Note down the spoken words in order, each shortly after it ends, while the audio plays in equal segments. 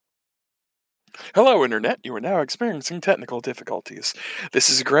Hello, Internet. You are now experiencing technical difficulties. This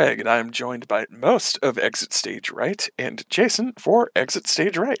is Greg, and I am joined by most of Exit Stage Right and Jason for Exit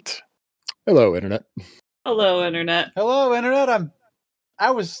Stage Right. Hello, Internet. Hello, Internet. Hello, Internet.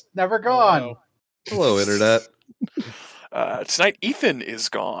 I was never gone. Hello, Internet. Tonight, Ethan is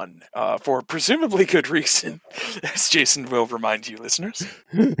gone for presumably good reason, as Jason will remind you, listeners.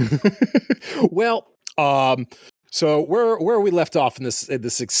 Well, so where we left off in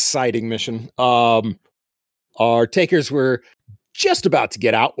this exciting mission, our takers were just about to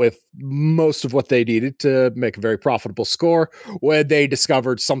get out with most of what they needed to make a very profitable score when they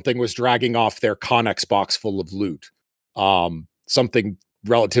discovered something was dragging off their Connex box full of loot. Something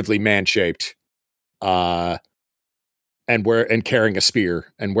relatively man-shaped, and carrying a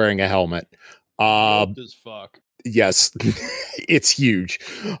spear and wearing a helmet. As fuck. Yes, it's huge.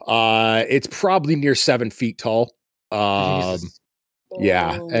 It's probably near 7 feet tall. Yeah,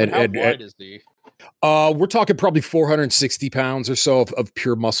 And how wide is the? We're talking probably 460 pounds or so of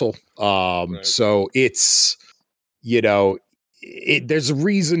pure muscle. Right. So it's, there's a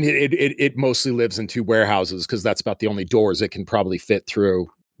reason it mostly lives in 2 warehouses, because that's about the only doors it can probably fit through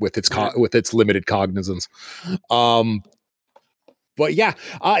with its limited cognizance. But yeah,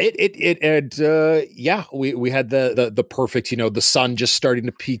 we had the perfect, the sun just starting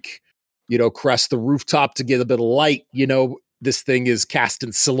to peak, crest the rooftop to get a bit of light. This thing is cast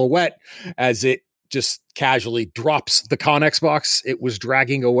in silhouette as it just casually drops the Connex box it was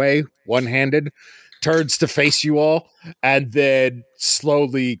dragging away one-handed, turns to face you all, and then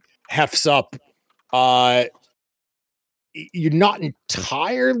slowly hefts up. You're not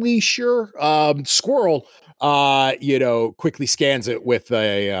entirely sure. Squirrel, quickly scans it with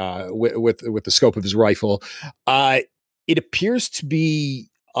the scope of his rifle. It appears to be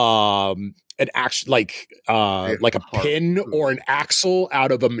an action like a pin or an axle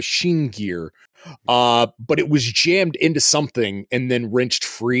out of a machine gear. But it was jammed into something and then wrenched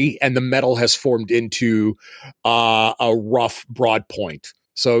free, and the metal has formed into a rough broad point.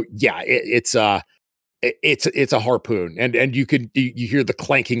 So yeah, it's a harpoon, and you hear the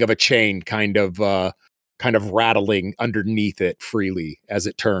clanking of a chain kind of rattling underneath it freely as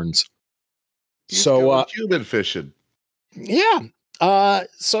it turns. So human fishing. Yeah.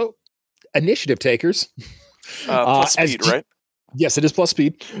 So initiative takers. Plus speed, right? Yes, it is plus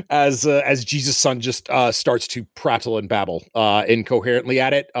speed. As Jesus' son just starts to prattle and babble incoherently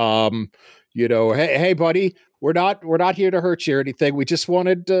at it. Hey, buddy, we're not here to hurt you or anything. We just we're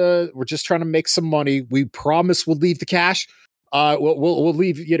just trying to make some money. We promise we'll leave the cash. We'll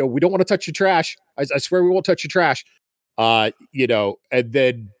leave. We don't want to touch your trash. I swear we won't touch your trash. And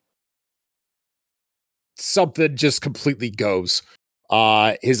then something just completely goes.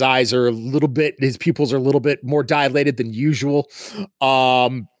 His eyes are his pupils are a little bit more dilated than usual.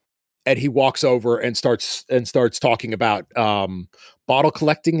 And he walks over and starts talking about bottle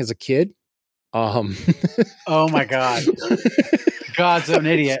collecting as a kid. Oh my God. God's an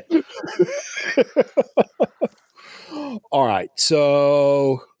idiot. All right.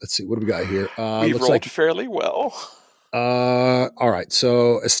 So let's see. What do we got here? We rolled fairly well. All right.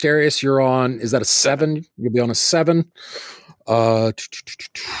 So Asterius, you're on. Is that a 7? You'll be on a 7. I'm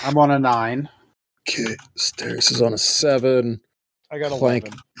on a 9. Okay, Asterius is on a 7. I got a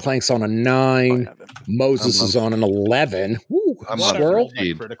Clank's on a 9. Moses is on an 11. Woo, I'm Squirrel. on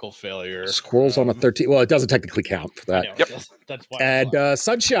 13. Critical failure. Squirrel's on a 13. Well, it doesn't technically count for that. Yep. That's why. And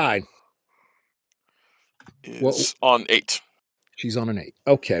Sunshine Is on 8. She's on an 8.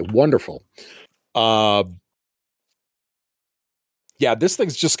 Okay, wonderful. Yeah, this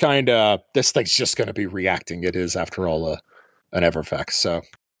thing's just going to be reacting. It is, after all, an Everfax. So,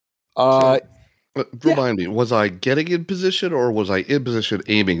 remind me, was I getting in position or was I in position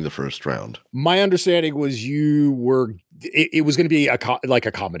aiming the first round? my understanding was you were. It was going to be a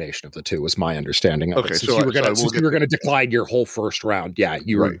combination of the two. Was my understanding. Of Okay, it. so you were going to decline your whole first round. Yeah,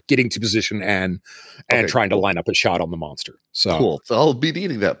 you were getting to position and trying to line up a shot on the monster. So cool. So I'll be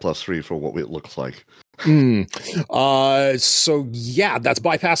needing that +3 for what it looks like. So yeah, that's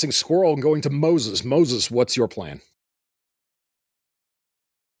bypassing Squirrel and going to Moses. Moses, what's your plan?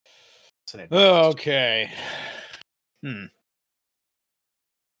 Okay.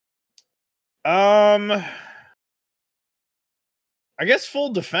 I guess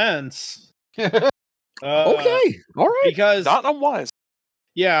full defense. Okay, all right. Because Not unwise.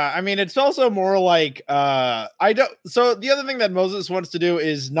 yeah, I mean it's also more like I don't. So the other thing that Moses wants to do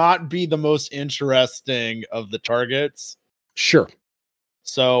is not be the most interesting of the targets. Sure.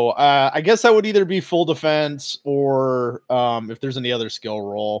 So I guess that would either be full defense or if there's any other skill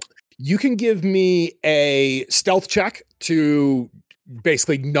roll. You can give me a stealth check to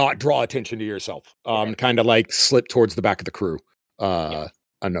basically not draw attention to yourself. Kind of like slip towards the back of the crew,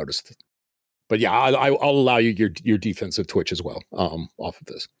 unnoticed. But yeah, I'll allow you your defensive twitch as well. Off of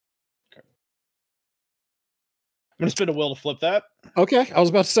this. I'm gonna spin a will to flip that. Okay, I was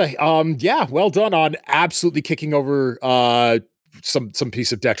about to say, yeah, well done on absolutely kicking over some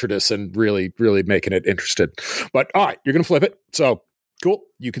piece of detritus and really making it interested. But all right, you're gonna flip it, so cool.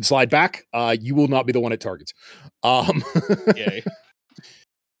 You can slide back. You will not be the one it targets. Yay.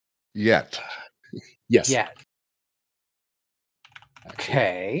 Yet. Yes. Yeah.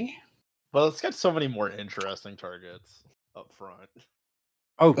 Okay. Well, it's got so many more interesting targets up front.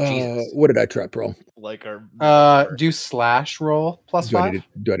 Oh Jesus. What did I trap roll? Like our Do slash roll plus Do I 5. need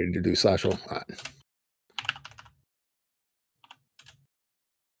to do slash roll? All right.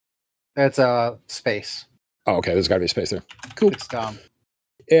 It's a space. Oh, okay. There's got to be a space there. Cool. It's dumb.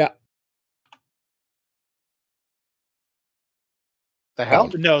 Yeah. The hell?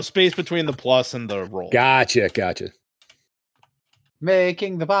 no space between the plus and the roll. Gotcha.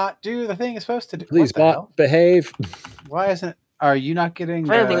 Making the bot do the thing it's supposed to do. Please, What the hell? bot, behave. Why isn't? Are you not getting?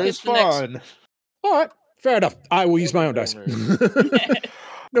 Kramer it's is the next- fun. All right. Fair enough. I will use my own dice.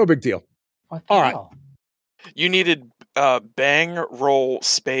 No big deal. What the All right. hell? You needed bang, roll,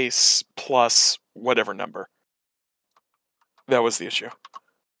 space, plus whatever number. That was the issue.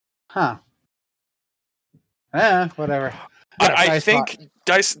 Huh. Whatever. I Dice think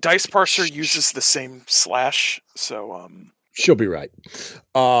dice parser uses the same slash, so She'll be right.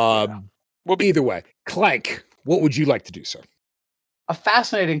 we'll be Either way, Clank, what would you like to do, sir? A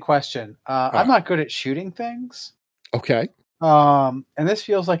fascinating question. I'm not good at shooting things. Okay. And this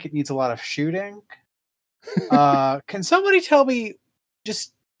feels like it needs a lot of shooting. Can somebody tell me,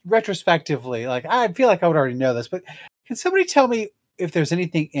 just retrospectively, like I feel like I would already know this, but can somebody tell me if there's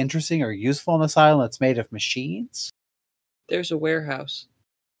anything interesting or useful in this island that's made of machines? There's a warehouse.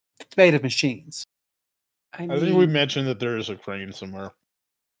 It's made of machines. I think we mentioned that there is a crane somewhere.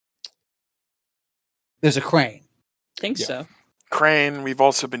 There's a crane. think Yeah. so. crane. We've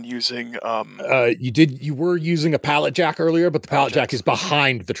also been using You were using a pallet jack earlier, but the pallet jack is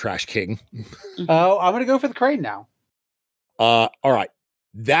behind the Trash King. Oh, I'm going to go for the crane now. All right.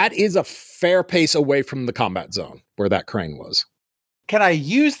 That is a fair pace away from the combat zone where that crane was. Can I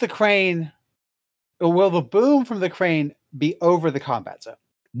use the crane? Or will the boom from the crane be over the combat zone?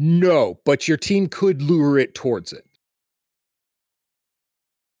 No, but your team could lure it towards it.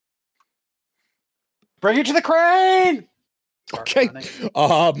 Bring it to the crane! Start Okay.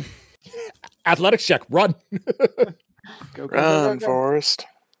 running. Athletics check. Run. Go, run, go. Forrest.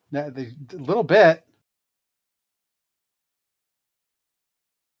 A little bit.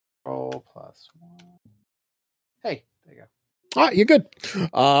 Roll +1. Hey, there you go. All right, you're good.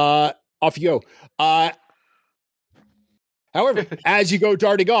 Off you go. However, as you go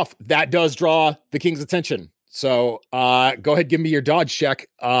darting off, that does draw the king's attention. So go ahead, give me your dodge check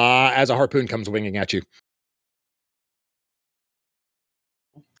as a harpoon comes winging at you.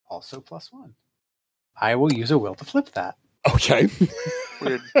 Also +1. I will use a will to flip that. Okay.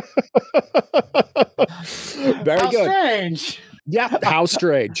 Weird. Very How good. strange. Yeah, how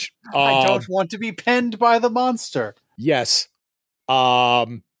strange. I don't want to be penned by the monster. Yes.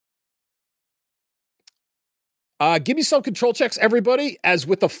 Give me some control checks, everybody, as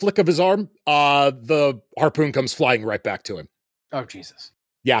with a flick of his arm, the harpoon comes flying right back to him. Oh, Jesus.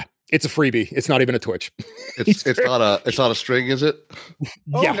 Yeah, it's a freebie. It's not even a twitch. It's not a string, is it?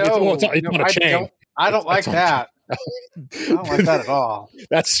 Oh, yeah, no. it's not a chain. I don't like It's not a that. I don't like that at all.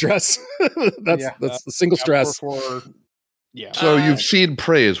 That's stress. That's Yeah. the single stress. Yeah. So you've seen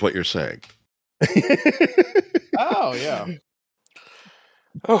prey, is what you're saying. Oh yeah.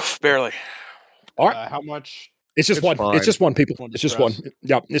 Oh, barely. All right. How much? It's just It's one. fine. It's just one, people. One It's just one. stress.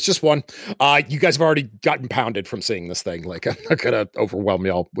 Yeah, it's just one. You guys have already gotten pounded from seeing this thing. Like, I'm not gonna overwhelm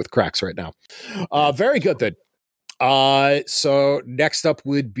y'all with cracks right now. Very good then. So next up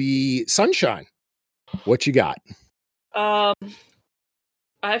would be Sunshine. What you got?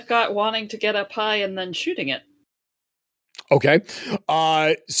 I've got wanting to get up high and then shooting it. Okay.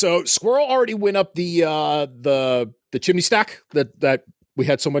 So Squirrel already went up the chimney stack that we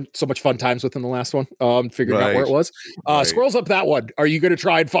had so much fun times with in the last one. Figuring out where it Right. was. Right. Squirrel's up that one. Are you going to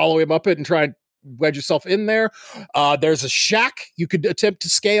try and follow him up it and try and wedge yourself in there? There's a shack you could attempt to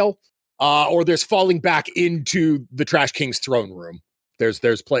scale, or there's falling back into the Trash King's throne room. There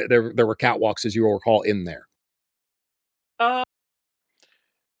were catwalks, as you will recall, in there.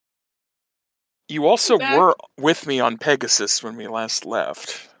 You also Back- were with me on Pegasus when we last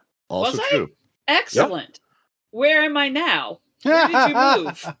left. Also Was I? true. Excellent. Where am I now? Where did you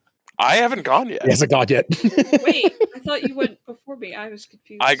move? I haven't gone yet. He hasn't gone yet. Wait, I thought you went before me. I was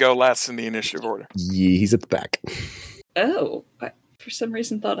confused. I go last in the initiative order. Yeah, he's at the back. Oh, I for some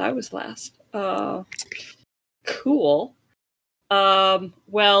reason thought I was last. Cool.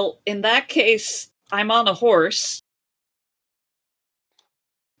 Well, in that case, I'm on a horse.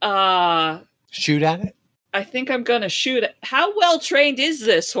 Shoot at it. I think I'm gonna shoot it. How well trained is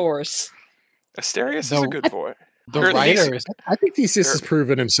this horse? Asterius is The- a good boy. The Or writer is I think Theseus has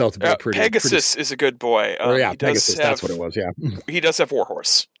proven himself to be a pretty Pegasus is a good boy. Oh yeah, he does Pegasus. That's what it was. Yeah. He does have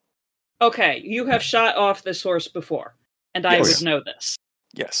Warhorse. Okay, you have shot off this horse before, and I Yes. would know this.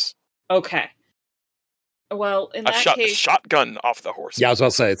 Yes. Okay. Well, in I've that shot the case, shotgun off the horse. Yeah, I was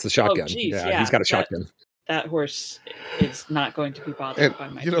about to say it's the shotgun. geez, yeah, yeah, he's got a that- shotgun. that horse is not going to be bothered And by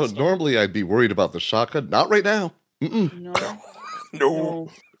my you know, pistol. normally I'd be worried about the shotgun. Not right now. Mm-mm. No. No.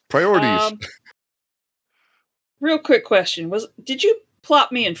 Priorities. Real quick question: did you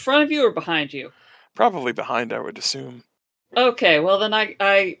plop me in front of you or behind you? Probably behind, I would assume. Okay, well then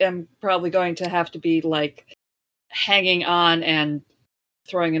I am probably going to have to be like hanging on and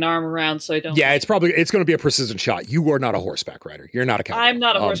throwing an arm around so I don't. Yeah, it's going to be a precision shot. You are not a horseback rider. You're not a cowboy. I'm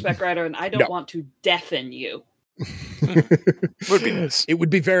not a horseback rider, and I don't no. want to deafen you. Would be nice. It would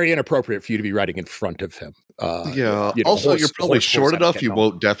be very inappropriate for you to be riding in front of him. Yeah. you know, Also, horse- you're probably horse short etiquette enough. You and all.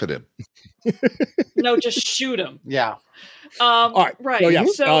 won't deafen him. No, just shoot him. yeah. All right. Right. So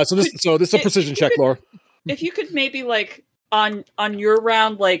yeah. So this is a if precision you check, could- Laura. If you could maybe like on your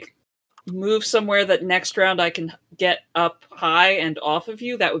round, like move somewhere that next round I can get up high and off of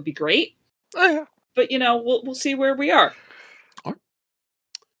you, that would be great. Oh, yeah. But we'll see where we are. All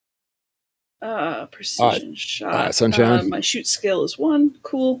Precision shot. Sunshine. My shoot skill is 1.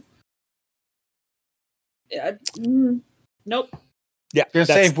 Cool. Yeah. Nope. Yeah. You're gonna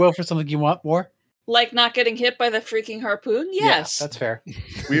that's- save Will for something you want more? Like not getting hit by the freaking harpoon? Yes. Yeah, that's fair.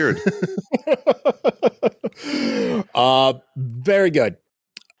 Weird. Very good.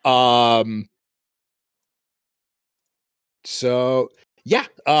 So yeah,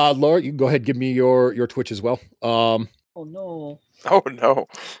 Laura, you can go ahead and give me your Twitch as well. Oh no. Oh, no.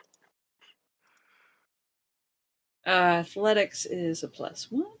 Athletics is a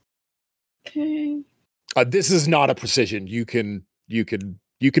 +1. Okay. This is not a precision. You can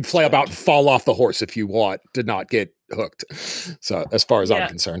fly about and fall off the horse if you want to not get hooked. So as far as Yeah. I'm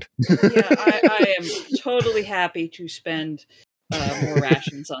concerned. Yeah, I am totally happy to spend more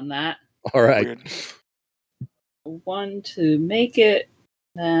rations on that. All right. Weird. 1 to make it,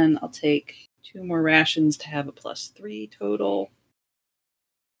 then I'll take 2 more rations to have a +3 total.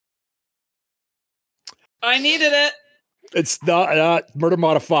 I needed it. It's not murder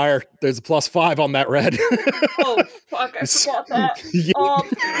modifier. There's a +5 on that red. Oh fuck! I forgot that. Yeah.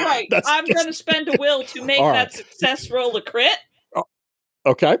 Right. That's I'm just- gonna spend a will to make All that right. success roll a crit.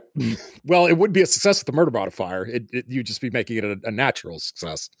 Okay. Well, it would be a success with the murder modifier. You'd just be making it a natural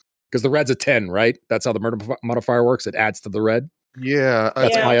success because the red's a 10, right? That's how the murder modifier works. It adds to the red. Yeah.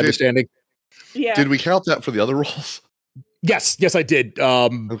 That's Yeah. my understanding. Yeah. Did we count that for the other rolls? Yes, I did.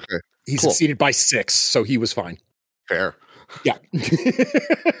 Okay. He cool. succeeded by 6, so he was fine. Fair. Yeah.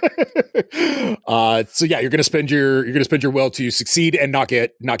 So yeah, you're gonna spend your will to succeed and not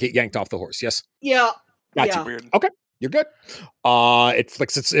get yanked off the horse. Yes, Yeah. gotcha. Yeah. Weird. You're good. It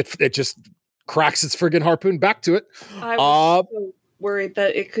flicks it just cracks its friggin' harpoon back to it. I was so worried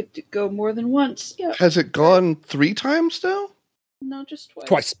that it could go more than once. Yeah. Has it gone 3 times now? No, just twice.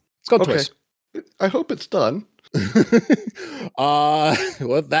 Twice. It's gone Okay. twice. I hope it's done.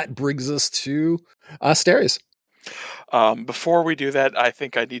 Well, that brings us to Asterius. Before we do that, I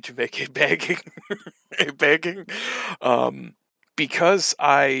think I need to make a begging, because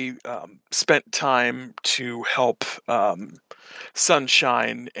I spent time to help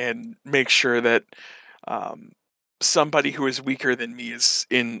Sunshine and make sure that somebody who is weaker than me is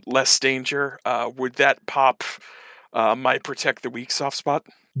in less danger. Would that pop my protect the weak soft spot?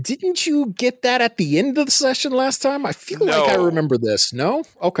 Didn't you get that at the end of the session last time? I feel like I No. remember this. No?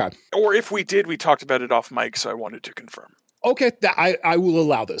 Okay. Or if we did, we talked about it off mic, so I wanted to confirm. Okay. I will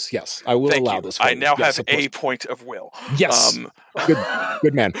allow this. Yes. I will Thank allow you. this. I for you. now Yes, have of course. a point of will. Yes.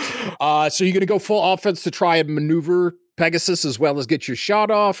 Good man. So you're going to go full offense to try and maneuver Pegasus as well as get your shot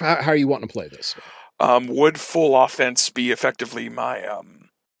off? How are you wanting to play this? Would full offense be effectively my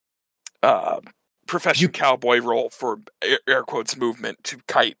profession cowboy role for air quotes movement to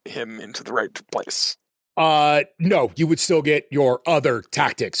kite him into the right place? No, you would still get your other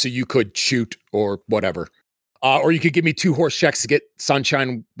tactics, so you could shoot or whatever. Or you could give me 2 horse checks to get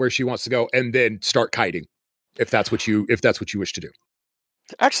Sunshine where she wants to go and then start kiting if that's what you wish to do.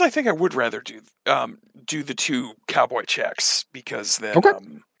 Actually, I think I would rather do the 2 cowboy checks because then Okay.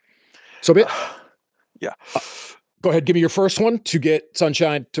 So be it. Yeah. Go ahead, give me your first one to get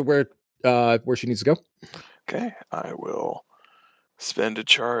Sunshine to where she needs to go. Okay, I will spend a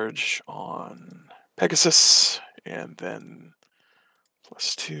charge on Pegasus, and then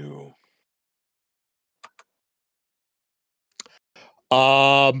 +2.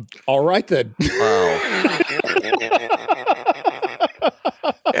 All right then. Wow.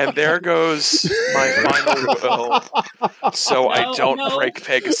 And there goes my final will, so I No, don't no. break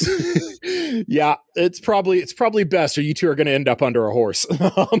Pegasus. Yeah, it's probably best, or you two are going to end up under a horse.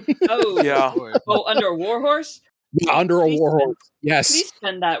 Oh, Yeah. Oh, under a warhorse? Yeah, under a Please warhorse. Yes, Please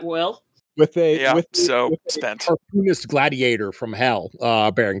spend that will. with a Yeah, with so with a spent. harpoonist gladiator from hell,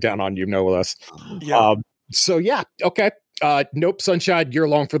 bearing down on you, no less. Yeah. So yeah, okay. Nope, Sunshine, you're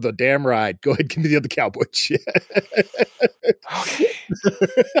along for the damn ride. Go ahead, give me the other cowboy shit. Okay.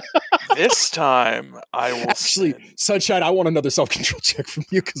 This time I will Actually, spend. Sunshine, I want another self-control check from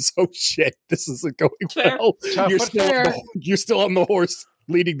you because oh shit, this isn't going Fair. well. Tough You're but still, fair. you're still on the horse,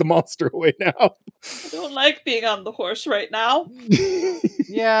 leading the monster away now. I don't like being on the horse right now.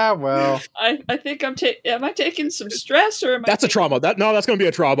 Yeah, well, I think am I taking some stress or am That's I a trauma. That's going to be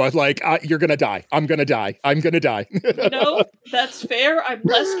a trauma. Like you're gonna die. I'm gonna die. You know, that's fair. I'm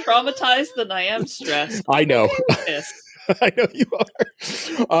less traumatized than I am stressed. I know. Yes. I know you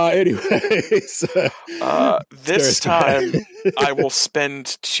are. Anyways, This Sarah's go ahead. time I will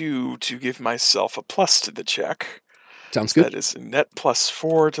spend 2 to give myself a plus to the check. Sounds good. That is a net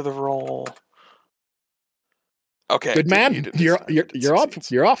 +4 to the roll. Okay. Good didn't man. need it this You're time, you're but it you're off.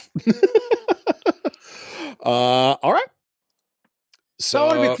 succeeds. You're off. All right. so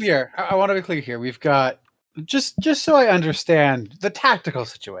I want to be clear. I want to be clear here. We've got just so I understand the tactical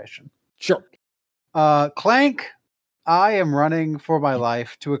situation. Sure. Clank, I am running for my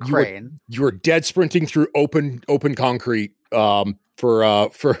life to a You are- crane. You're dead sprinting through open concrete for a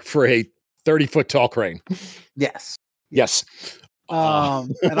 30-foot tall crane. Yes. Yes.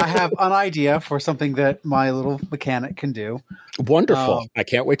 And I have an idea for something that my little mechanic can do. Wonderful. I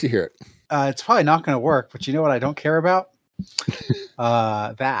can't wait to hear it. It's probably not going to work, but you know what I don't care about?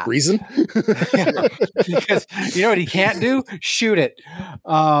 That. Reason? Because you know what he can't do? Shoot it.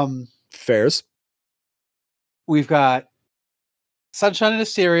 Fairs. We've got Sunshine and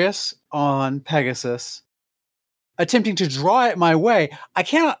Asterius on Pegasus attempting to draw it my way. I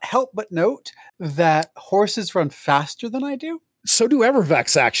cannot help but note that horses run faster than I do. So do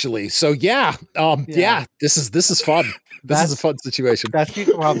Evervex, actually. So yeah. Yeah. This is fun. This is a fun situation. That's the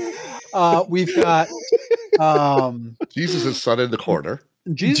problem. We've got Jesus' son in the corner.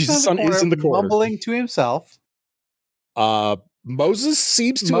 Jesus' son is in the corner, mumbling to himself. Moses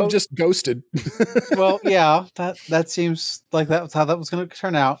seems to have just ghosted. Well, yeah, that seems like that's how that was going to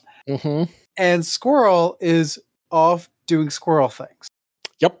turn out. Mm-hmm. And Squirrel is off doing squirrel things.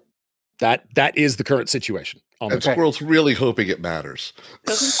 Yep. That is the current situation. And Okay. Squirrel's really hoping it matters.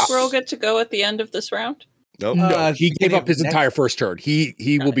 Doesn't Squirrel get to go at the end of this round? Nope. No, he gave up his next- entire first turn.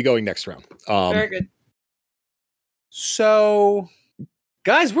 He will be going next round. Very good. So,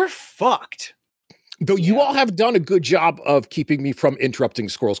 guys, we're fucked. Though you all have done a good job of keeping me from interrupting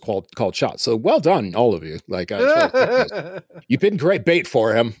Squirrel's called shot. So well done, all of you. Like you've been great bait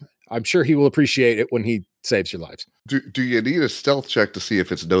for him. I'm sure he will appreciate it when he saves your lives. Do you need a stealth check to see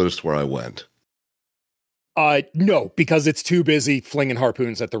if it's noticed where I went? No, because it's too busy flinging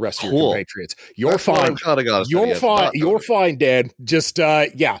harpoons at the rest of your Cool. compatriots. You're That's what fine. I'm kinda got us that he You're has fine. not You're noticed. fine, Dan. Just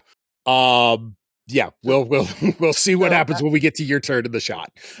yeah. Yeah, we'll see what So, happens when we get to your turn in the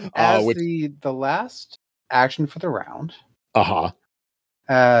shot. As Which, the last action for the round, uh-huh.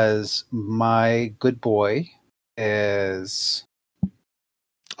 as my good boy is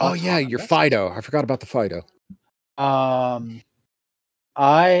Oh yeah, your Fido. I forgot about the Fido. I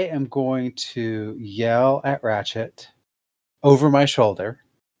am going to yell at Ratchet over my shoulder.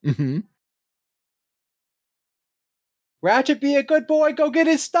 Mm-hmm. Ratchet, be a good boy, go get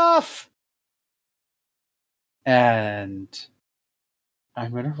his stuff. And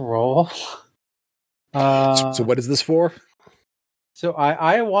I'm gonna roll. So what is this for? So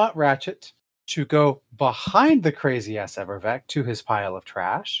I want Ratchet to go behind the crazy ass Evervec to his pile of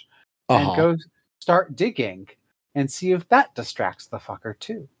trash and Uh-huh. go start digging and see if that distracts the fucker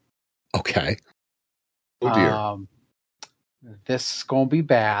too. Okay. Oh dear. This is gonna be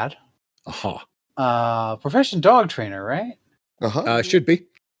bad. Uh-huh. Profession dog trainer, right? Uh-huh. Should be.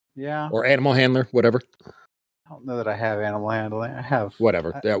 Yeah. Or animal handler, whatever. I don't know that I have animal handling. I have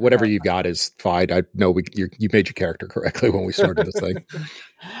Whatever. Yeah, whatever you got is fine. I know you made your character correctly when we started this thing.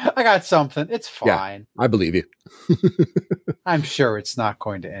 I got something. It's Yeah. fine. I believe you. I'm sure it's not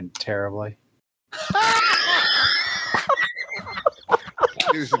going to end terribly.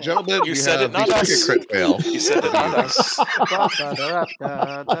 Ladies and gentlemen, You we said have it, not the us. second crit fail. You said it, not us.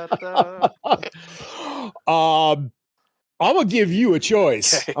 I'm gonna give you a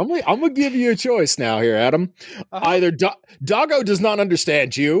choice. Okay. I'm gonna give you a choice now here, Adam. Uh-huh. Either Doggo does not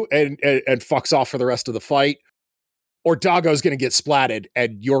understand you and fucks off for the rest of the fight, or Doggo's gonna get splatted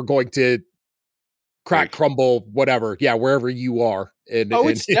and you're going to crack, Break. crumble, whatever. Yeah, wherever you are.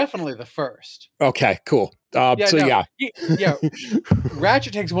 It's definitely the first. Okay, cool. Yeah.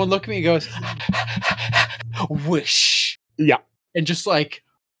 Ratchet takes one look at me and goes, "Whoosh!" Yeah. and just like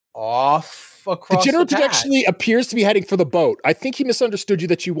off The across general the path. actually appears to be heading for the boat. I think he misunderstood you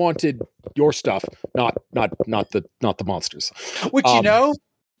that you wanted your stuff, not the monsters. Which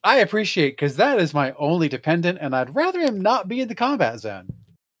I appreciate because that is my only dependent, and I'd rather him not be in the combat zone.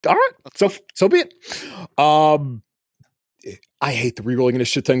 All right, so be it. I hate the rerolling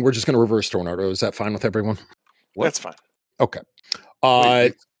initiative thing. We're just going to reverse Tornado. Is that fine with everyone? What? That's fine. Okay.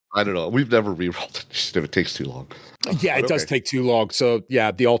 Wait, I don't know. We've never rerolled initiative. It takes too long. Yeah, it does take too long. So yeah,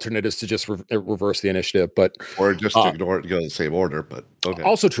 the alternate is to just reverse the initiative, but Or just to ignore it and go in the same order. But okay.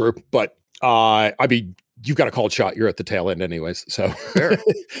 also true. But I mean, you've got a called shot. You're at the tail end, anyways. So Fair.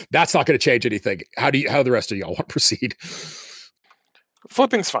 that's not going to change anything. How the rest of y'all want to proceed?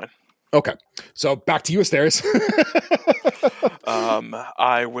 Flipping's fine. Okay, so back to you, Asterios.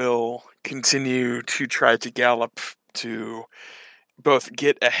 I will continue to try to gallop to both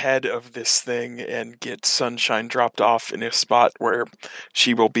get ahead of this thing and get Sunshine dropped off in a spot where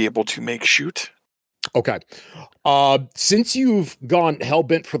she will be able to make shoot. Okay. Since you've gone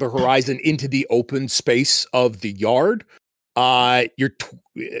hellbent for the horizon into the open space of the yard,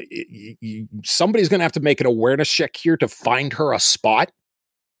 somebody's going to have to make an awareness check here to find her a spot.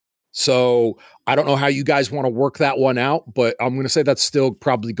 So I don't know how you guys want to work that one out, but I'm going to say that's still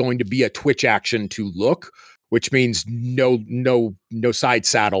probably going to be a twitch action to look, which means no side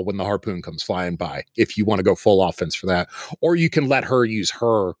saddle when the harpoon comes flying by, if you want to go full offense for that. Or you can let her use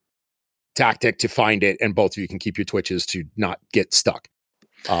her tactic to find it, and both of you can keep your twitches to not get stuck.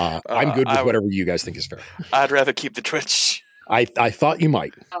 I'm good with whatever you guys think is fair. I'd rather keep the twitch. I thought you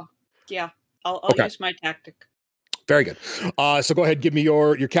might. Oh, yeah. I'll Okay. use my tactic. Very good. So go ahead, give me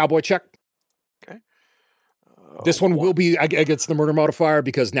your cowboy check. Okay. This one will be against the murder modifier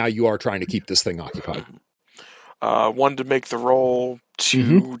because now you are trying to keep this thing occupied. 1 to make the roll,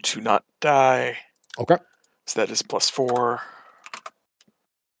 2 to not die. Okay. So that is +4.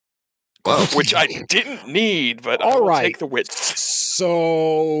 Wow. Which I didn't need, but I All will right. take the wit.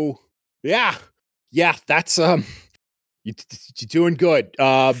 So yeah, that's you're doing good.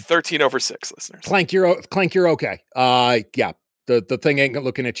 13 over 6, listeners. Clank, you're okay. Yeah, the thing ain't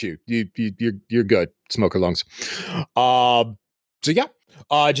looking at you. You're good, smoker lungs. So yeah,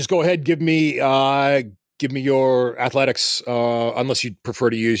 just go ahead, give me your athletics, unless you prefer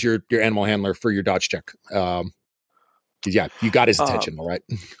to use your animal handler for your dodge check. Yeah, you got his attention, all right.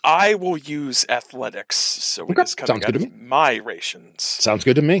 I will use athletics, so it Okay. is coming Sounds out good to of my rations. Sounds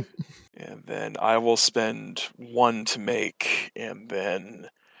good to me. And then I will spend 1 to make, and then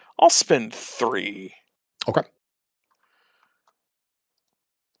I'll spend 3. Okay.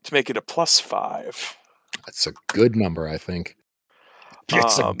 To make it a +5. That's a good number, I think.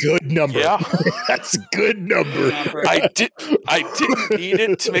 That's a good number. Yeah. That's a good number. I didn't need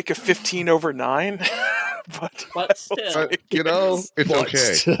it to make a 15 over 9, But still. It's But okay.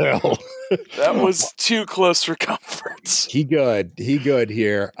 still. that was too close for comfort. He good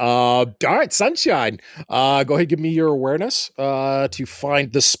here. All right, Sunshine. Go ahead, give me your awareness to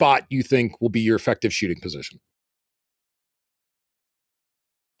find the spot you think will be your effective shooting position.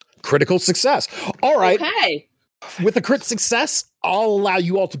 Critical success. All right. Okay. With a crit success, I'll allow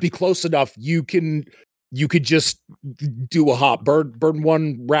you all to be close enough. You could just do a hop, burn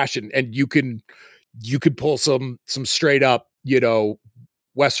one ration, and you could pull some straight up, Wild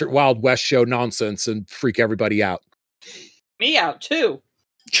West show nonsense and freak everybody out. Me out too.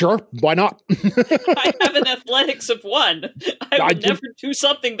 Sure, why not? I have an athletics of 1. I I would did- never do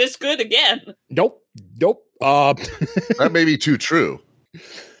something this good again. Nope. That may be too true.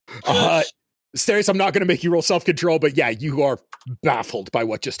 Starius, I'm not going to make you roll self-control, but yeah, you are baffled by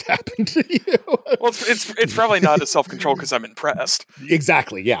what just happened to you. Well, it's probably not a self-control because I'm impressed.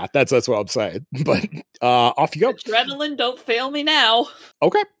 Exactly, yeah, that's what I'm saying. But off you go. Adrenaline, don't fail me now.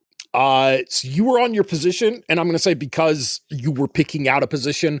 Okay. So you were on your position, and I'm going to say because you were picking out a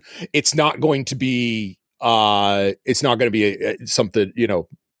position, it's not going to be something,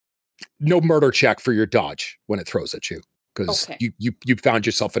 no murder check for your dodge when it throws at you. Because Okay. you found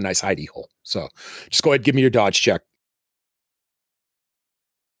yourself a nice hidey hole. So just go ahead and give me your dodge check.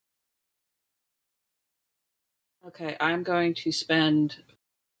 Okay, I'm going to spend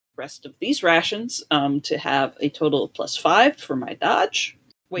rest of these rations to have a total of +5 for my dodge.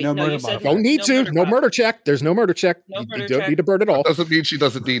 Wait, No no, murder you said modifier. Don't need to. No murder check. There's no murder check. No you murder don't check. need to burn at all. Doesn't mean she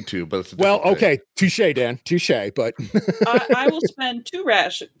doesn't need to, but it's a Well, different thing. okay. Touche, Dan. Touche. But I will spend two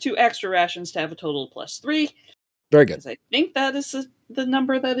extra rations to have a total of +3. very good. Because I think that is the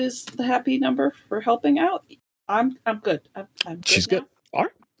number that is the happy number for helping out. I'm good. I'm good. She's now. good. All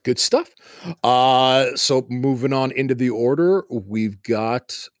right. Good stuff. So moving on into the order, we've got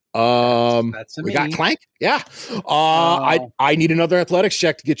That's we me. got Clank. Yeah. I need another athletics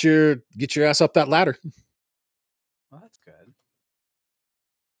check to get your ass up that ladder. Well, that's good.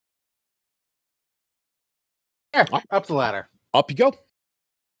 Here, up the ladder. Up you go.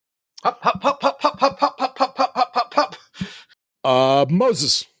 Hop, hop, hop, hop, hop, hop, hop, hop, hop, hop, hop, hop.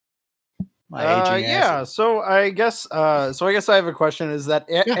 Moses. My aging Yeah. ass. So I guess I have a question. Is that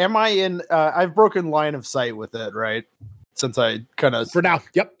Yeah. am I in? I've broken line of sight with it, right? Since I kind of For now.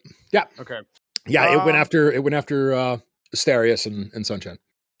 Yep. okay. Yeah, it went after Asterius and Sunshine.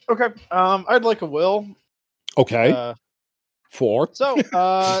 Okay. I'd like a will. Okay. 4. So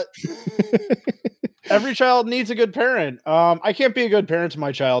every child needs a good parent. I can't be a good parent to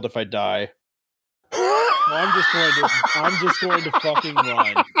my child if I die. I'm just going to fucking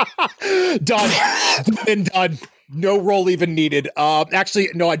run. Done. Been done. No roll even needed. Actually,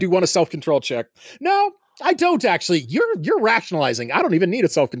 no, I do want a self-control check. No, I don't actually. You're rationalizing. I don't even need a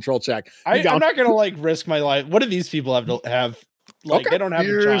self-control check. I'm not gonna like risk my life. What do these people have to have? Like Okay. they don't have a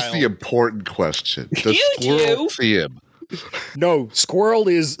Here's child. the important question: Does You Squirrel do. see him? No, Squirrel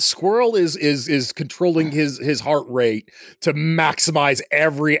is controlling his heart rate to maximize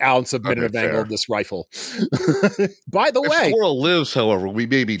every ounce of minute of angle fair. of this rifle. By the If way, Squirrel lives, however, we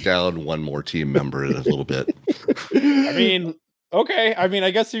may be down one more team member in a little bit. I mean, okay. I mean,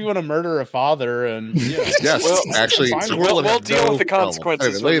 I guess if you want to murder a father and yeah. Yes, Well, actually, fine. Squirrel would We'll have deal no with the problem.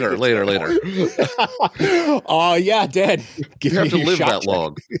 consequences Anyway, when later. we get to that yeah, Dad. Give You have to me a live shot that check.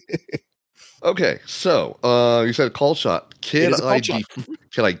 long. Okay, so you said call shot. It Can is a call shot.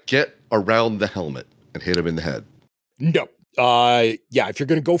 can I get around the helmet and hit him in the head? No. Yeah, if you're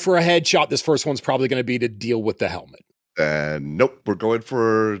going to go for a headshot, this first one's probably going to be to deal with the helmet. And nope, we're going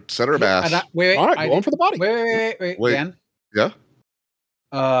for center mass. And wait, All right, I going did- for the body. wait, Wait. Dan.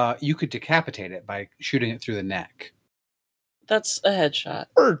 Yeah? You could decapitate it by shooting it through the neck. That's a headshot.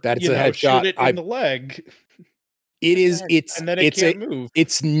 Or That's you a know, headshot. shoot it in the leg, It is. It's. and then it It's can't a. move.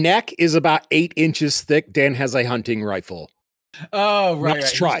 Its neck is about 8 inches thick. Dan has a hunting rifle. Oh, right. Nice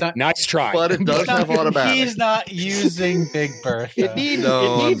right. try. He's not, Nice try. But it does he's not- have automatic. He's not using Big Bertha. It needs,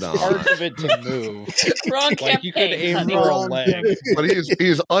 No, it needs I'm not. parts of it to move. Wrong Like you could campaign. aim honey. for a leg. But he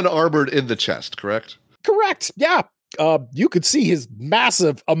is unarmored in the chest, correct? Correct. Yeah. You could see his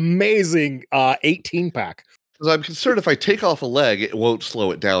massive, amazing 18 pack. Because I'm concerned if I take off a leg, it won't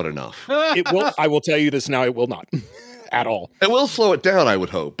slow it down enough. It will. I will tell you this now. It will not at all. It will slow it down, I would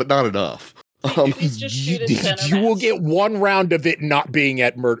hope, but not enough. Please just shoot his center You will mass. get one round of it not being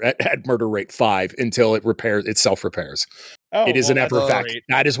at murder rate 5 until it repairs. It self repairs. Oh, It is an that's Evervex. great.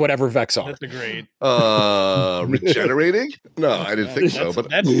 That is what Evervex are. That's a great. Regenerating? No, I didn't think so. But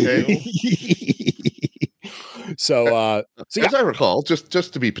That's okay. new. So yeah. As I recall, just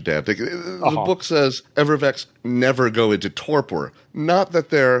to be pedantic, the Uh-huh. book says Evervex never go into torpor. Not that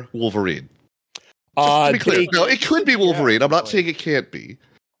they're Wolverine. Just to be clear, no, it could be Wolverine. I'm not saying it can't be.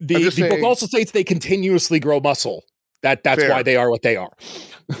 The I'm just book saying- also states they continuously grow muscle. That's Fair. why they are what they are.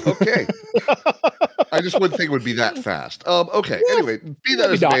 Okay. I just wouldn't think it would be that fast. Okay. Well, Anyway, be that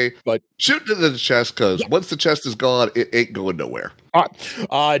Maybe as it not, may, but shoot into the chest because once the chest is gone, it ain't going nowhere. all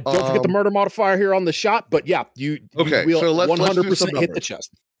right. Don't forget the Um, murder modifier here on the shot. But yeah, you Okay, will so let's do some 100% hit the numbers.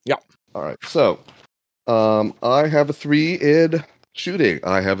 chest. All right. So, I have a 3 in shooting.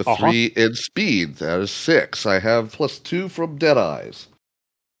 I have a Uh-huh. 3 in speed. That is 6. I have +2 from Dead Eyes.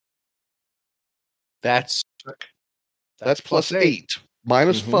 That's That's +8.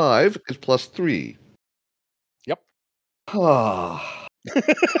 Minus Mhm. 5 is +3. Yep. Ah.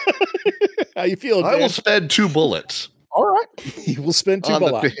 How you feeling? I Dan? will spend 2 bullets All right. You will spend 2 on the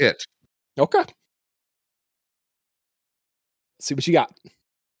bullets. hit. Okay. See what you got.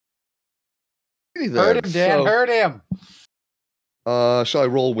 Alrighty hurt then. him, Dan. So, Hurt him. shall I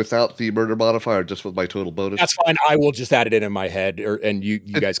roll without the murder modifier, just with my total bonus? That's fine. I will just add it in my head, and you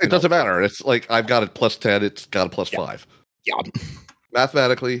guys. It Can doesn't matter. It's like I've got it +10. It's got a +5. Yeah.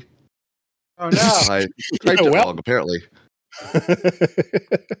 Mathematically, Oh no. I typed it Well. wrong. Apparently,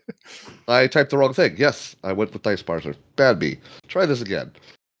 I typed the wrong thing. Yes, I went with dice parser. Bad me. Try this again.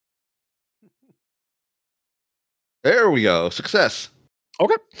 There we go. Success.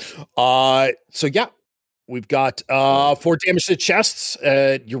 So yeah, We've got 4 damage to the chests.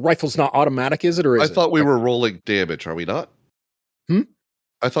 Your rifle's not automatic, is it? Or is I thought we were rolling damage. Are we not?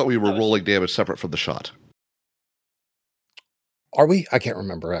 I thought we were was- rolling damage separate from the shot. Are we? I can't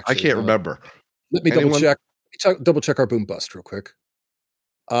remember, actually. I can't remember. Let me Anyone? double check our boom bust real quick.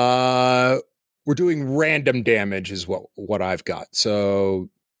 We're doing random damage is what I've got. So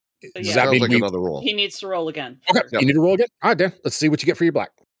does Yeah. that Sounds mean like we... another roll. He needs to roll again. Okay, Yep. you need to roll again? All right, Dan. Let's see what you get for your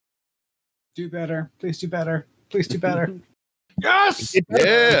black. Do better. Please do better. Please do better. Yes.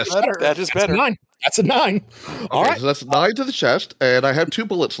 Yes. That is better. That's a 9. All Okay, right. so that's 9 to the chest, and I have 2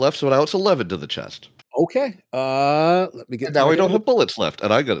 bullets left, so now it's 11 to the chest. Okay. Let me get And now I don't have bullets left,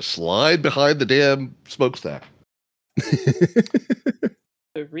 and I'm gonna slide behind the damn smokestack.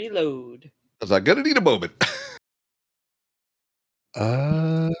 To reload. Because I'm gonna need a moment.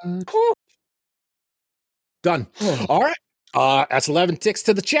 Done. All right. That's 11 ticks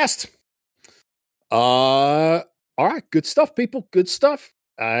to the chest. All right. Good stuff, people. Good stuff.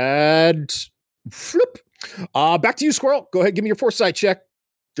 And flip. Back to you, Squirrel. Go ahead. Give me your foresight check.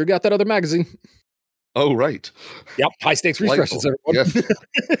 You got that other magazine. Oh, right. Yep. High stakes refreshes, everyone. Yes.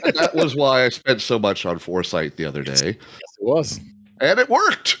 And that was why I spent so much on foresight the other day. Yes, it was. And it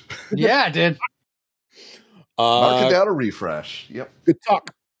worked. Yeah, it did. Marking down a refresh. Yep. Good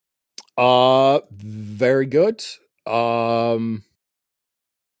talk. Very good. I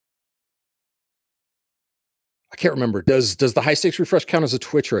can't remember. Does the high stakes refresh count as a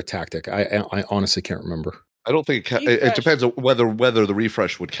twitch or a tactic? I honestly can't remember. I don't think it depends on whether the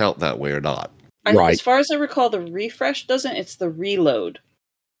refresh would count that way or not. Right. As far as I recall, the refresh doesn't. It's the reload.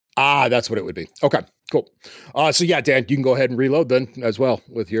 That's what it would be. Okay, cool. So yeah, Dan, you can go ahead and reload then as well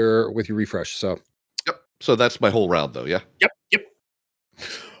with your refresh. So Yep. So that's my whole round, though. Yeah. Yep.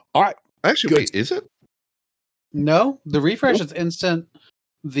 All right. Actually, Good. wait, is it? No, the refresh is instant.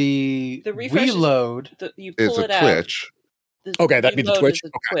 The refresh is- reload. You pull It's a it out. twitch. Okay, that'd be the reload twitch.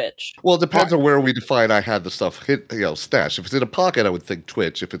 is a twitch. Well, it depends on where we define I had the stuff stashed. If it's in a pocket, I would think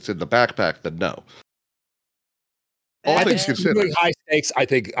twitch. If it's in the backpack, then no. All I things think considered. doing high stakes. I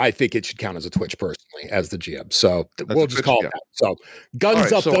think it should count as a twitch personally as the GM. So we'll a just twitch, call yeah. it that. So guns All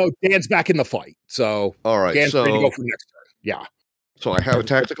right, up so- though. Dan's back in the fight. So All right. Dan's ready to go So, for next turn. Yeah, so I have a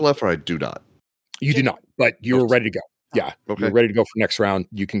tactical left, or I do not. you do not, but you were ready to go. Yeah, Okay. you're ready to go for next round.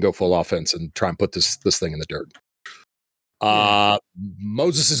 You can go full offense and try and put this thing in the dirt.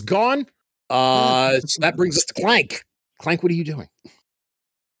 Moses is gone. So that brings us to Clank. Clank, what are you doing?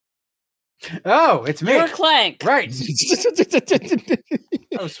 Oh, it's me. You're Clank. Right.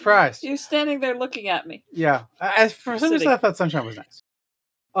 I was surprised. You're standing there looking at me. Yeah. As for some reason, Sitting. I thought Sunshine was nice.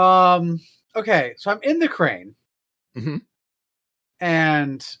 Okay, so I'm in the crane. Mhm.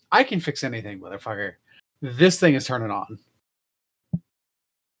 And I can fix anything, motherfucker. This thing is turning on.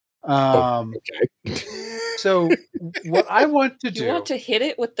 Okay. So what I want to Do do you want to hit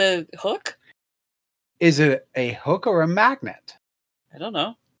it with the hook? is it a hook or a magnet? I don't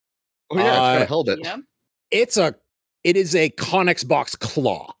know. Oh yeah, it's got a helmet. Yeah. It is a Connex box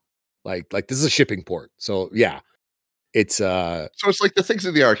claw. Like this is a shipping port. So yeah. It's So it's like the things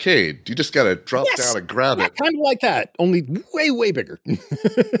in the arcade. You just gotta drop Yes. down and grab it. kind of like that, only way bigger.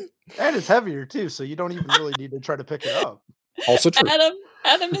 And it's heavier too, so you don't even really need to try to pick it up. Also true.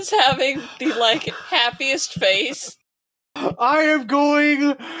 Adam is having the happiest face. I am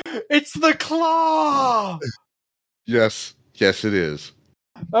going. It's the claw. Yes, it is.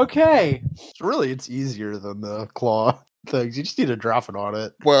 Okay. It's easier than the claw things. You just need to drop it on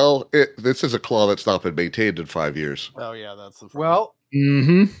it. Well, this is a claw that's not been maintained in 5 years. Oh yeah, that's the Well,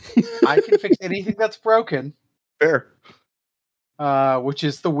 Mm-hmm. I can fix anything that's broken, Fair. which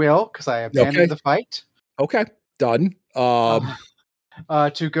is the will, because I abandoned Okay. the fight. Okay, done.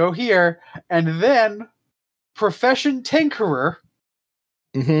 To go here, and then profession tinkerer.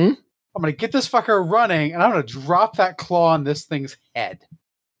 Mm-hmm. I'm gonna get this fucker running, and I'm gonna drop that claw on this thing's head.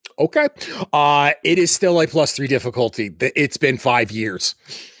 Okay. It is still a +3 difficulty. It's been 5 years.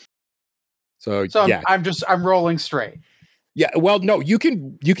 So So yeah. I'm rolling straight. Yeah, well, no, you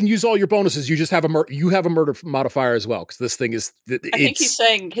can use all your bonuses. You just have a murder modifier as well because this thing is. I think he's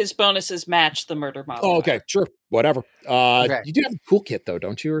saying his bonuses match the murder modifier. Oh, okay, sure, whatever. Okay. You do have a toolkit though,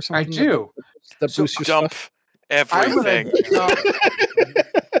 don't you, or I something? do. That So boosts your Dump stuff. I'm gonna everything.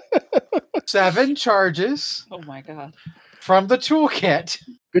 7 charges Oh my god. from the toolkit.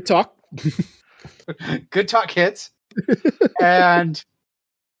 Good talk. Good talk, kids. And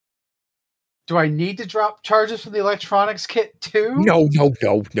do I need to drop charges from the electronics kit too? No. Good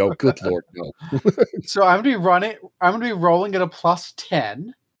lord, no. So I'm gonna be rolling at a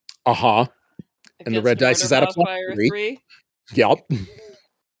 +10. Uh huh. And the Against red dice murder is at a modifier +3. 3. Yep.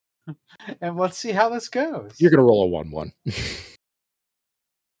 And let's see how this goes. You're gonna roll a 1-1.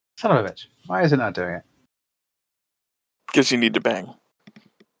 Son of a bitch. Why is it not doing it? Because you need to bang.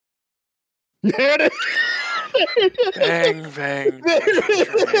 There it is. Bang, bang. There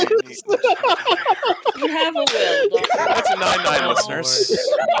it is. You have a will, don't you? That's a 9-9, Oh, listeners.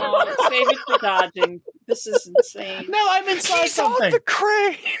 Oh, save it for dodging. This is insane. No, I'm inside He's on something. the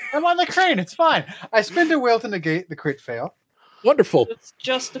crane. I'm on the crane. It's fine. I spend a will to negate the crit fail. Wonderful. It's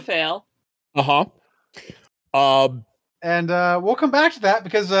just a fail. Uh-huh. And we'll come back to that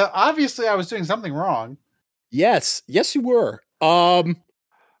because obviously I was doing something wrong. Yes, you were.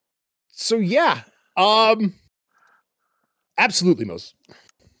 So yeah. Absolutely, Moses.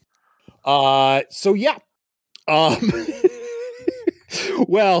 So yeah.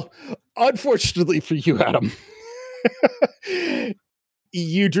 Well, unfortunately for you, Adam,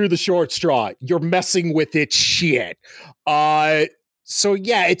 you drew the short straw. You're messing with its shit. So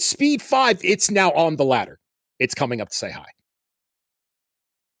yeah, it's speed 5. It's now on the ladder. It's coming up to say hi.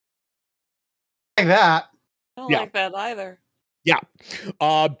 Like that. I don't Yeah. like that either.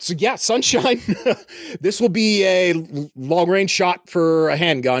 So yeah, Sunshine. This will be a long range shot for a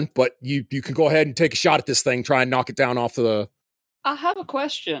handgun, but you can go ahead and take a shot at this thing. Try and knock it down off the. I have a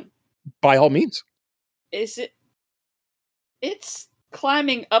question. By all means. Is it? It's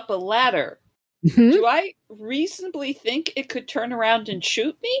climbing up a ladder. Mhm. Do I reasonably think it could turn around and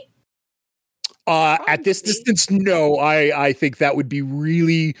shoot me? At this Probably. distance, no. I think that would be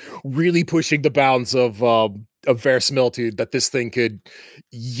really, really pushing the bounds of verisimilitude that this thing could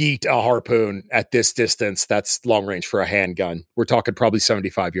yeet a harpoon at this distance. That's long range for a handgun. We're talking probably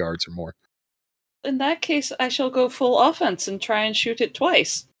 75 yards or more. In that case, I shall go full offense and try and shoot it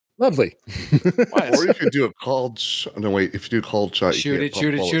twice. Lovely. Or you could do a called shot. No, wait. If you do a called shot, you Shoot can't it, pop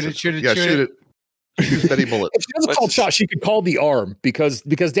shoot it, bullets. shoot it, shoot it, Yeah, shoot shoot it. it. Use steady bullets. If she does a Let's called just- shot, she could call the arm because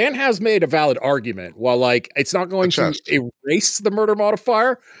Dan has made a valid argument. While like it's not going to chest. erase the murder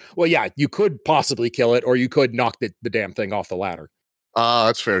modifier. Well, yeah, you could possibly kill it, or you could knock the damn thing off the ladder.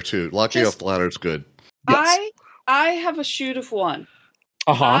 That's fair too. Locking Just- off the ladder is good. Yes. I have a shoot of 1.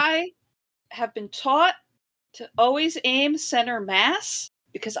 Uh-huh. I have been taught to always aim center mass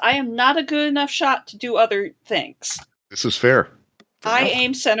because I am not a good enough shot to do other things. This is fair. I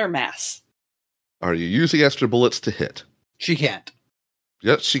aim center mass. Are you using extra bullets to hit? She can't.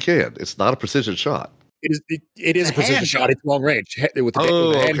 Yes, she can. It's not a precision shot. It is It's a a precision hand shot. shot. It's long range. With the, Oh,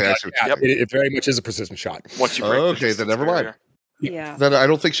 with the okay, handgun, I see what yeah, you- Yep. it very much is a precision shot. Once you break the Okay, then distance never mind. barrier. Yeah. Then I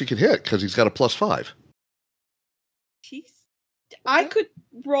don't think she can hit because he's got a +5. Jeez. I could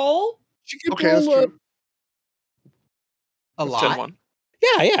roll. She could Okay, that's roll a- true. A It's lot. 10-1.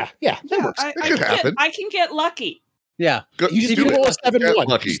 Yeah. That Yeah, works. I could happen. I can get lucky. Yeah. Go, You just do need to it. roll a 7-1. Get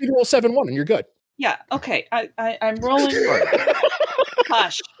lucky. You just need to roll a 7-1 and you're good. Yeah. Okay. I'm rolling.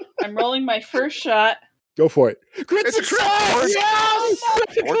 Hush. I'm rolling my first shot. Go for it. Crit It's a crit. success!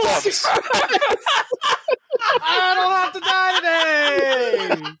 Or bucks. I don't have to die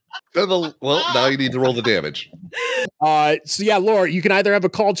today. Well, now you need to roll the damage. So yeah, Laura, you can either have a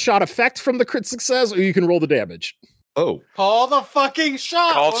called shot effect from the crit success, or you can roll the damage. Oh, Call the fucking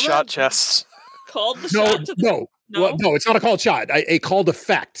shot. Called woman. shot chests. Called the No, shot to the no. No? Well, no, it's not a called shot. A called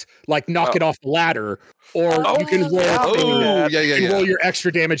effect, like knock Oh. it off the ladder, or Oh, you can roll. yeah. oh, yeah, You yeah. roll your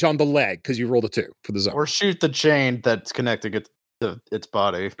extra damage on the leg because you rolled a 2 for the zone. Or shoot the chain that's connecting it to its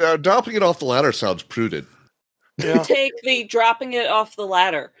body. Now, dropping it off the ladder sounds prudent. Yeah. take the dropping it off the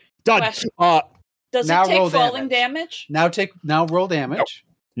ladder. Done. Question. Uh, Does Now it take roll falling damage? Now roll damage.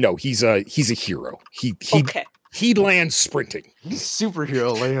 no, he's a hero. He Okay. he lands sprinting.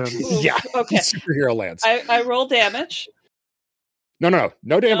 Superhero land. Yeah. Okay. He's superhero lands. I roll damage. No damage.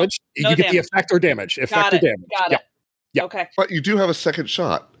 no You get the damage. effect or damage. Effect Got or it. damage. Got Yeah. it. Yeah. Okay. But you do have a second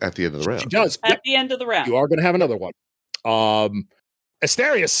shot at the end of the She round. does. Yep. At the end of the round. You are going to have another one.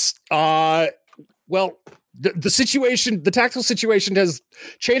 Asterius. Well, the situation, the tactical situation has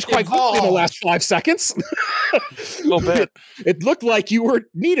changed quite quickly in the Evolved. last 5 seconds. A little bit. It looked like you weren't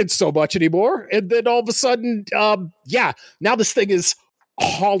needed so much anymore, and then all of a sudden, now this thing is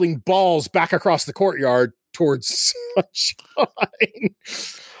hauling balls back across the courtyard towards Sunshine.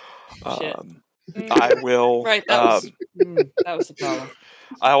 I will. Right. That was the problem.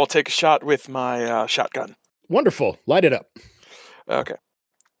 I will take a shot with my shotgun. Wonderful. Light it up. Okay.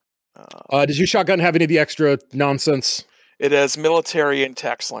 Does your shotgun have any of the extra nonsense? It has military and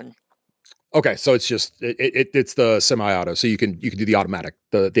taxling. Okay, so it's just it's the semi-auto, so you can do the automatic,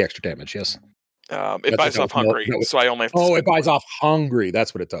 the extra damage. Yes. It That's buys okay. off hungry, No, so I only have to Oh, it spend buys one. off hungry.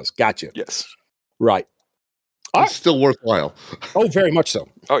 That's what it does. Gotcha. Yes. Right. It's still worthwhile. Oh, very much so.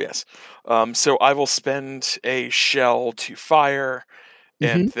 Oh, yes. So I will spend a shell to fire,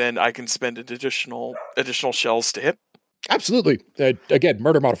 and then I can spend additional shells to hit. Absolutely. Again,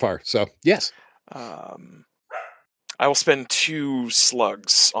 murder modifier. So yes. I will spend 2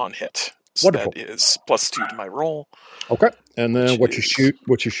 slugs on hit. So Wonderful. that is +2 to my roll. Okay. And then what's your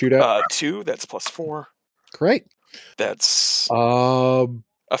shoot at? 2, that's +4. Great. That's a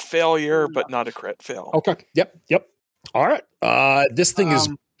failure, but not a crit fail. Okay. Yep. All right. This thing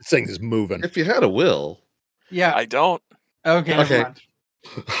is moving. If you had a will. Yeah. I don't. Okay. Okay.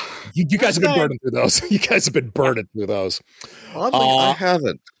 You guys have been burning through those. You guys have been burning through those. Oddly, I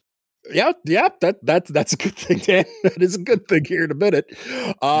haven't. Yeah, that's a good thing, Dan. That is a good thing here in a minute.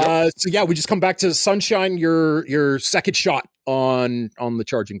 So yeah, we just come back to Sunshine, your second shot on the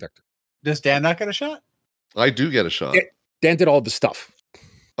charging vector. Does Dan not get a shot? I do get a shot. Dan did all the stuff.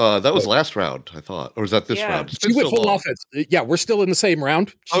 That was last round, I thought. Or was that this round? She went full offense. Yeah, we're still in the same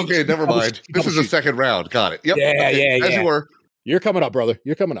round. Okay, never mind. This is the second round. Got it. Yep. Yeah. As you were. You're coming up, brother.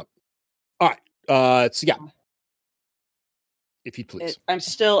 You're coming up. All right. So yeah. If you please. I'm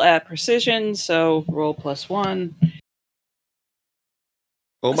still at precision, so roll +1.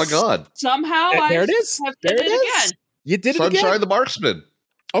 Oh my god. Somehow there it is. There it is. Again. You did it Sunshine again. the Marksman.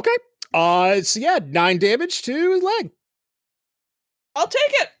 Okay. So yeah, 9 damage to his leg. I'll take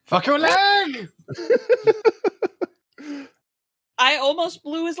it. Fuck your leg! I almost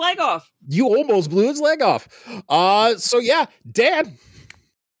blew his leg off. You almost blew his leg off. So yeah, Dan.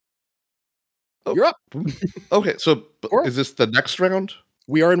 You're up. Okay, so is this the next round?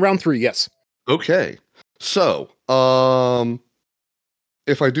 We are in round 3, yes. Okay. So,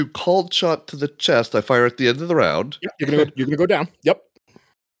 if I do called shot to the chest, I fire at the end of the round. Yep, you're gonna go down. Yep.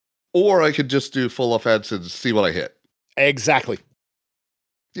 Or I could just do full offense and see what I hit. Exactly.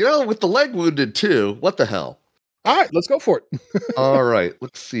 You know, with the leg wounded too, what the hell? All right, let's go for it. All right,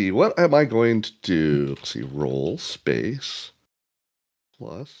 let's see. What am I going to do? Let's see. Roll space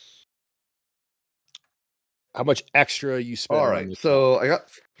plus. How much extra you spend? All right, so I got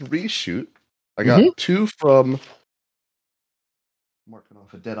 3 shoot. I got 2 from marking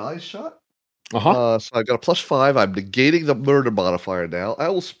off a dead eye shot. So I got a +5. I'm negating the murder modifier now. I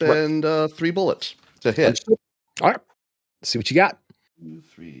will spend 3 bullets to hit. All right, let's see what you got. 2,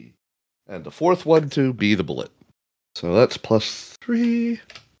 3, and the 4th one to be the bullet. So that's +3.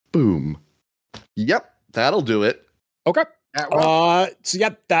 Boom. Yep, that'll do it. Okay. So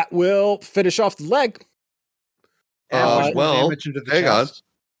yeah, that will finish off the leg. Well, hang on.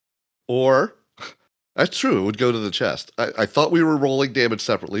 Or that's true. It would go to the chest. I thought we were rolling damage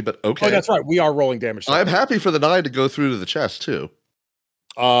separately, but okay. Oh, that's right. We are rolling damage. I'm happy for the 9 to go through to the chest too.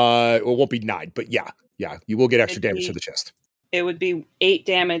 It won't be 9, but yeah, you will get extra damage to the chest. It would be 8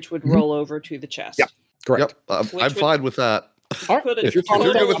 damage would roll over to the chest. Yeah, correct. Yep, I'm fine with that. If you're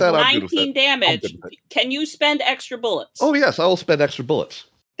good with that, I'm good with 19 damage. Can you spend extra bullets? Oh yes, I will spend extra bullets.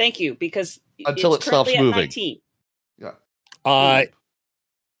 Thank you, because until it stops moving. 19. Yeah.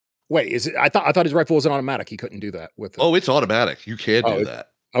 Wait, is it? I thought his rifle was an automatic. He couldn't do that with. Oh, it's automatic. You can do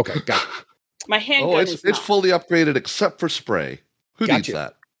that. Okay, got it. My handgun is it's fully upgraded except for spray. Who needs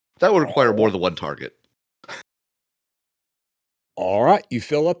that? That would require more than 1 target. All right, you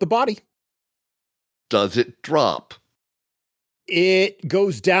fill up the body. Does it drop? It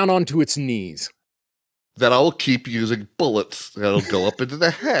goes down onto its knees. Then I will keep using bullets. That'll go up into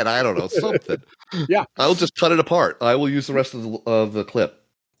the head. I don't know, something. Yeah. I'll just cut it apart. I will use the rest of the clip.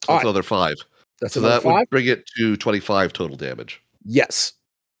 So that's another 5. That's so another that 5? would bring it to 25 total damage. Yes.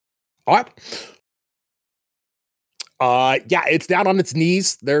 All right. Yeah, it's down on its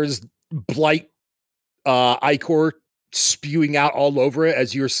knees. There's blight ichor spewing out all over it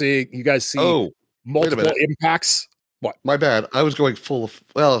as you guys see multiple impacts. What? My bad. I was going full of.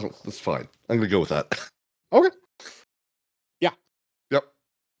 Well, that's fine. I'm going to go with that. Okay. Yeah. Yep.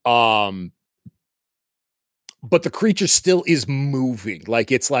 But the creature still is moving.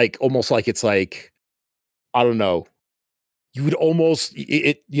 It's almost like it's like, I don't know. You would almost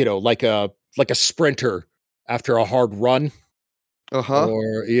like a sprinter after a hard run.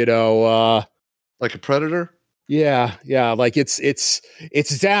 Or like a predator. Yeah. Like it's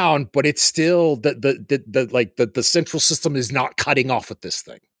down, but it's still the central system is not cutting off with this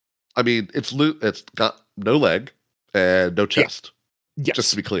thing. I mean, it's got no leg and no chest. Yeah. Yes. Just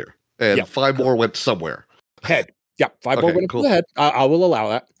to be clear. And 5 more went somewhere. Head. Yeah. 5 more went up to the head. I will allow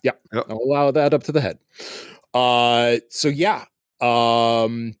that. Yeah. Yep. I'll allow that up to the head. So yeah.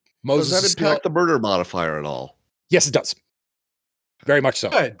 Moses, does that impact the murder modifier at all? Yes, it does. Very much so.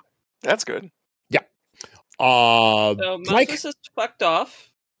 Good. That's good. Yeah. So Moses is fucked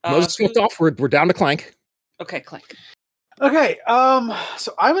off. Moses fucked off. We're down to Clank. Okay, Clank. Okay.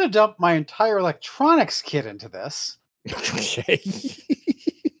 So I'm going to dump my entire electronics kit into this. Okay.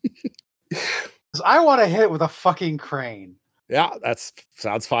 I want to hit it with a fucking crane. Yeah, that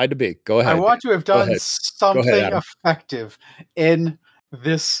sounds fine to me. Go ahead. I want to have done something Adam. effective in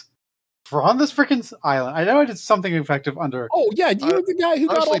this. On this freaking island. I know I did something effective under. Oh yeah, you were the guy who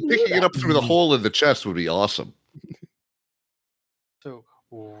got all Honestly, picking it up through the hole in the chest would be awesome. So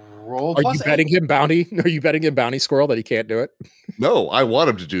roll. Are plus you betting him bounty? Are you betting him bounty, Squirrel, that he can't do it? No, I want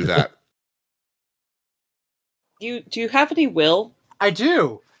him to do that. Do you have any will? I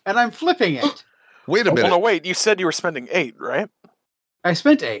do, and I'm flipping it. Wait a Oh, minute. no, wait. You said you were spending 8, right? I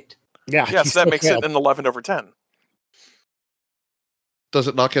spent 8. Yeah. Yes, that makes it an 11 over 10. Does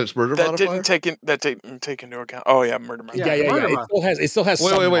it not get its murder That modifier? didn't take into account. Oh yeah, murder modifier. Yeah. murder It still has. Wait.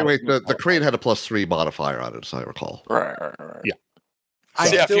 some The crane had a +3 modifier on it, as I recall. Right. Yeah.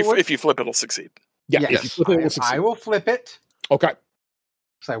 So yeah, if you flip, it'll succeed. Yeah. Yes. If you flip it, it will succeed. I will flip it Okay.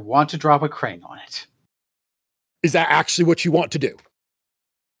 because I want to drop a crane on it. Is that actually what you want to do?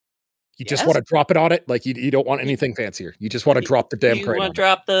 You just Yes. want to drop it on it? Like you don't want anything fancier. You just want to drop the damn You crane. want on to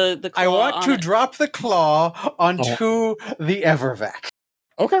drop the claw I want on to it. drop the claw onto the Evervac. it.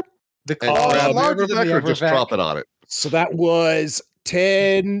 Okay. The And claw is grab the larger than the Evervac or just Evervac. drop it on it? So that was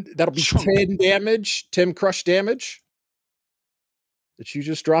 10. That'll be 10 damage. 10 crush damage that you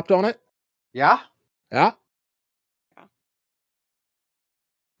just dropped on it. Yeah, Yeah.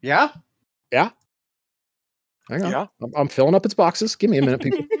 yeah. Hang on. Yeah. I'm filling up its boxes. Give me a minute,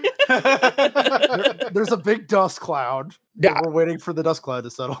 people. There's a big dust cloud. Yeah. We're waiting for the dust cloud to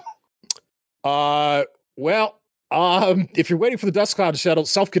settle. If you're waiting for the dust cloud to settle,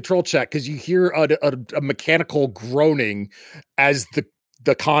 self-control check because you hear a mechanical groaning as the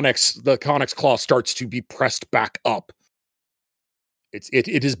Connex claw starts to be pressed back up.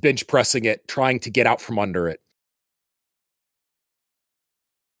 It is bench pressing it, trying to get out from under it.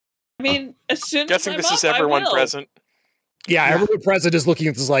 I mean, as soon Guessing as this I'm is up, I everyone will. present. Yeah, everyone present is looking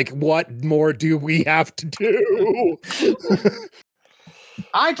at this like, what more do we have to do?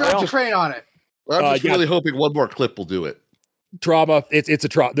 I dropped Well, a crane on it. I'm just yeah. really hoping one more clip will do it. Trauma. It's a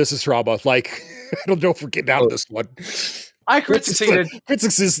trauma. This is trauma. Like, don't forget down this one. I crit succeeded.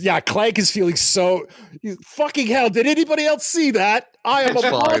 Critics is Clank is feeling so fucking hell. Did anybody else see that? I am It's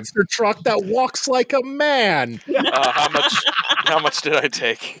a fine. monster truck that walks like a man. How much did I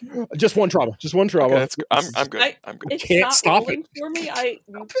take? Just one trauma. Just one trauma. Okay, that's good. I'm good. I'm good. It's Can't not stop rolling it. for me.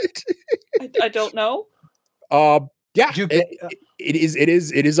 I don't know. Yeah, You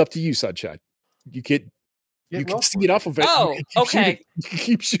it is up to you, Sunshine. You can roll see for enough of it. Oh, You can keep okay. shooting- you can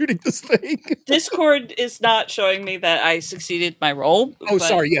keep shooting this thing. Discord is not showing me that I succeeded my roll. Oh, but-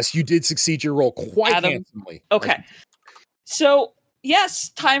 sorry. Yes, you did succeed your roll quite Adam, handsomely. Okay. So, yes,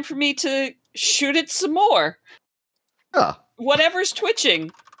 time for me to shoot it some more. Yeah. Whatever's twitching,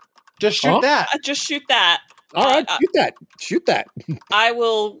 just shoot Huh? that. just shoot that. All right, shoot that. I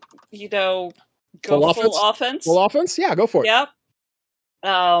will, go Full full offense. Full offense? Yeah, go for it. Yep.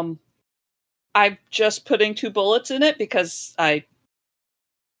 I'm just putting 2 bullets in it because I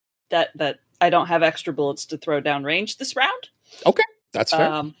don't have extra bullets to throw down range this round. That's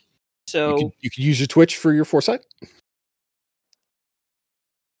fair. So You can use your Twitch for your foresight.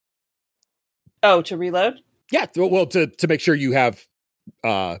 to reload. Yeah, well, to make sure you have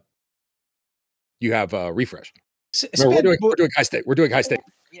refresh. Remember, we're doing high stake. We're doing high stake.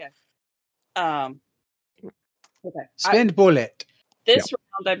 Yeah. Okay. Spend bullet. This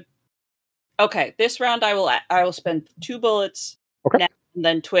round, this round I will spend 2 bullets. Okay. Now, and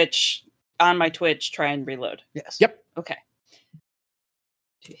then Twitch on my Twitch try and reload. Yes. Yep. Okay.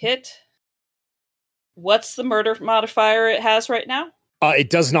 To hit. What's the murder modifier it has right now? It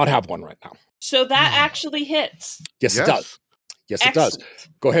does not have one right now. So that actually hits. Yes, it does. Yes, it does.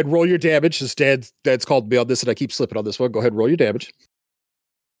 Go ahead and roll your damage. This Dad's called me on this, and I keep slipping on this one. Go ahead and roll your damage.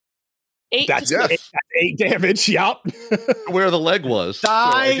 8 That's to Yes. 8 damage. Yep. Where the leg was. So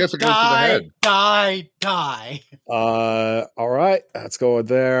I guess it goes to the head. Die. All right. That's going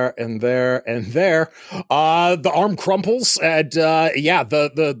there and there and there. The arm crumples, and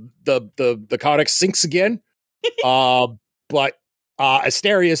the Codex sinks again. But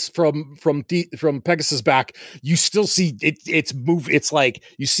Asterius from Pegasus' back, you still see it's move. It's like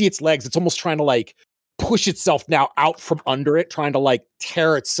you see its legs. It's almost trying to like push itself now out from under it, trying to like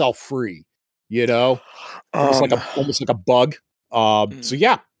tear itself free. You know, almost like a bug. So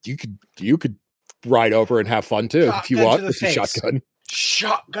yeah, you could ride over and have fun too if you Shotgun want to the with your face. shotgun.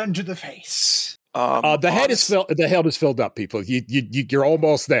 Shotgun to the face. The head is filled. The head is filled up. People, you're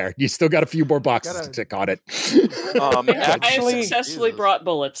almost there. You still got a few more boxes to tick on it. I have Actually, successfully brought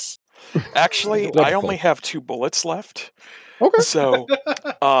bullets. I only have 2 bullets left. Okay. So,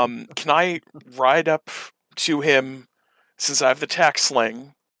 can I ride up to him since I have the tack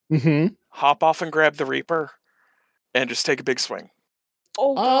sling? Mm-hmm. hop off and grab the Reaper and just take a big swing.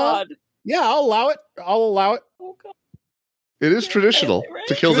 Oh God! Yeah, I'll allow it. Oh God! It is traditional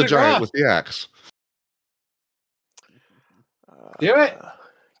to kill the giant with the axe. Do it.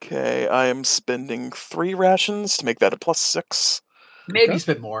 Okay, I am spending 3 rations to make that a +6. Maybe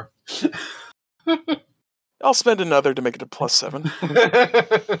spend more. I'll spend another to make it a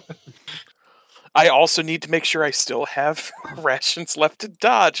 +7. I also need to make sure I still have rations left to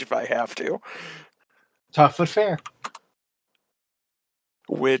dodge if I have to. Tough but fair.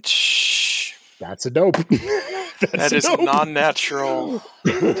 Which... That's a nope. That is non-natural.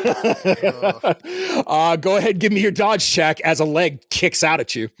 Go ahead, give me your dodge check as a leg kicks out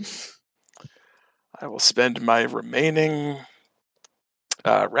at you. I will spend my remaining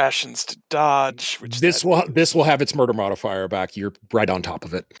rations to dodge. Which this will have its murder modifier back. You're right on top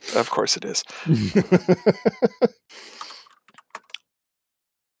of it. Of course it is.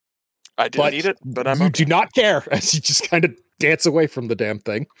 I didn't need it, but I'm you do not care as you just kind of dance away from the damn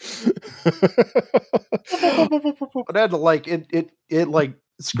thing. But I had to like it like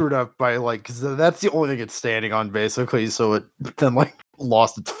screwed up by like because that's the only thing it's standing on basically. So it then like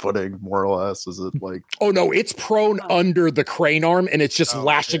lost its footing more or less. Is it like? Oh no, it's prone under the crane arm and it's just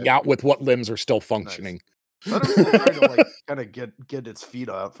lashing out with what limbs are still functioning. Nice. I was trying to like kind of get its feet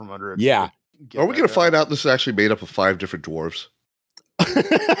out from under it. Yeah. Are we going to find out this is actually made up of 5 different dwarves?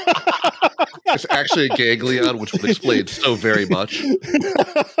 It's actually a ganglion, which would explain so very much.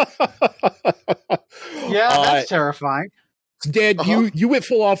 Yeah, that's terrifying. Dan, you went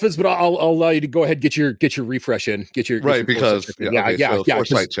full office, but I'll allow you to go ahead and get your refresh in. Get your because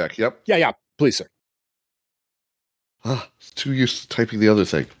foresight check. Yep. Yeah. Please, sir. It's too used to typing the other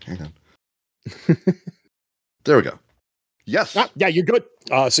thing. Hang on. There we go. Yes. Yeah, you're good.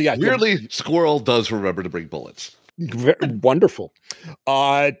 So yeah, weirdly, Squirrel does remember to bring bullets. Wonderful.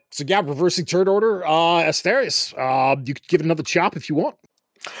 So yeah, reversing turn order. Asterius, you could give it another chop if you want.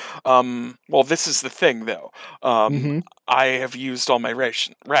 Well, this is the thing, though. I have used all my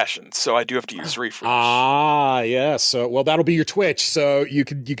rations, so I do have to use refresh. Yeah. So, well, that'll be your twitch. So you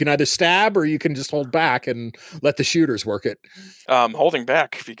can either stab or you can just hold back and let the shooters work it. Holding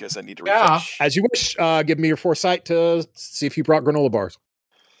back because I need to refresh. As you wish. Give me your foresight to see if you brought granola bars,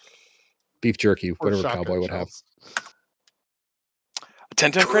 beef jerky, whatever cowboy would have.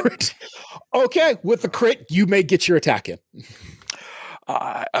 10 crit. Okay, with the crit, you may get your attack in.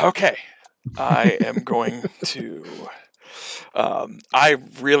 Okay. I am going to... I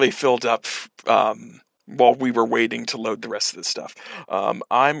really filled up while we were waiting to load the rest of the stuff.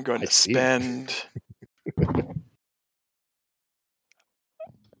 I'm going to spend...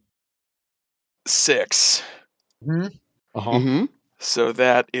 6. So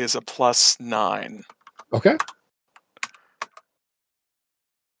that is a +9. Okay.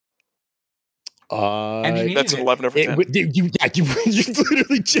 That's an 11 over 10. You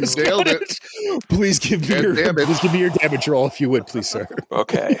literally just nailed it. Please give me your damage roll if you would, please, sir.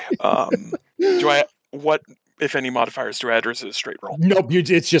 Okay. What, if any, modifiers do I add, or is it a straight roll? Nope,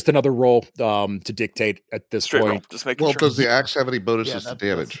 it's just another roll to dictate at this straight point. Roll. Just making sure. Does the axe have any bonuses to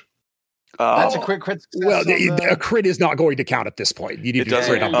damage? That's a crit success. Well, a crit is not going to count at this point. You need to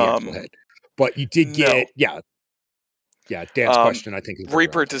crit on the actual hit. But you did get Yeah, Dan's question, I think. Is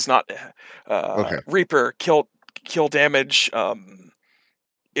Reaper does not. Reaper kill damage.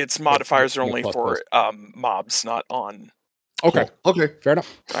 Its modifiers are only for mobs, not on. Okay. Okay. Fair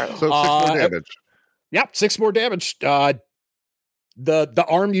enough. All right. So 6 more damage. Yep, 6 more damage. The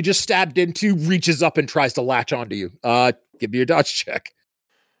arm you just stabbed into reaches up and tries to latch onto you. Give me your dodge check.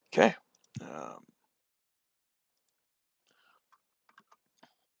 Okay.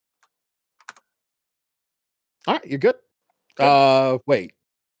 All right, you're good. Wait.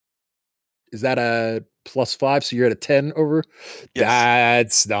 Is that a +5? So you're at a 10 over?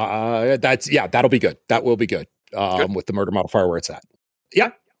 Yes. That'll be good. That will be good. With the murder modifier where it's at.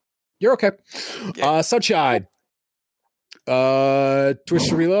 Yeah. You're okay. Yeah. Sunshine. Twitch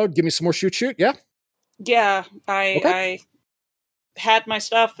to reload. Give me some more shoot. Yeah. Yeah. I had my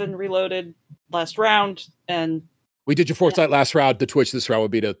stuff and reloaded last round, and we did your foresight last round. The twitch this round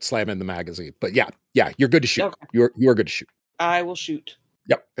would be to slam in the magazine. But yeah, you're good to shoot. Okay. You are good to shoot. I will shoot.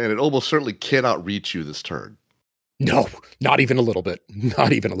 Yep. And it almost certainly cannot reach you this turn. No, not even a little bit.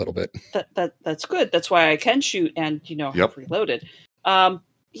 Not even a little bit. That's good. That's why I can shoot and have reloaded.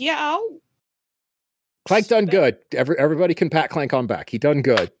 Clank done good. Everybody can pat Clank on back. He done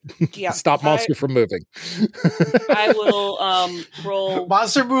good. Yeah. Stop monster from moving. I will roll.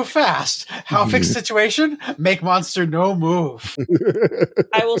 Monster move fast. How fix situation? Make monster no move.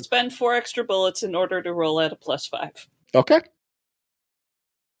 I will spend 4 extra bullets in order to roll at a +5. Okay.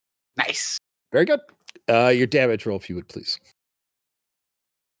 Nice. Very good. Your damage roll, if you would, please.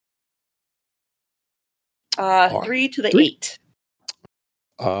 3 to the 8.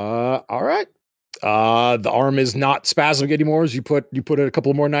 All right. The arm is not spasming anymore as you put a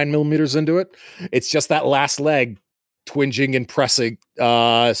couple more 9mm into it. It's just that last leg twinging and pressing,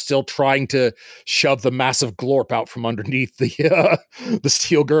 still trying to shove the massive glorp out from underneath the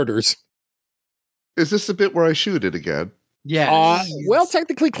steel girders. Is this the bit where I shoot it again? Yeah. Well,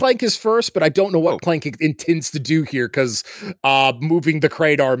 technically Clank is first, but I don't know what Clank intends to do here because moving the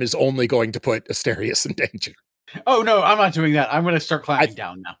crane arm is only going to put Asterius in danger. Oh, no, I'm not doing that. I'm going to start climbing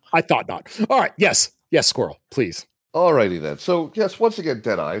down now. I thought not. All right. Yes, Squirrel, please. Alrighty then. So, yes, once again,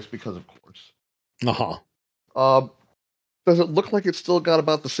 dead eyes, because of course. Uh-huh. Does it look like it's still got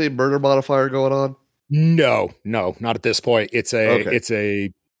about the same murder modifier going on? No, not at this point. It's at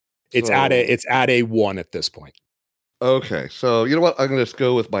a 1 at this point. Okay, so you know what? I'm going to just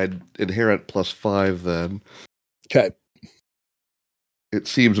go with my inherent +5 then. Okay. It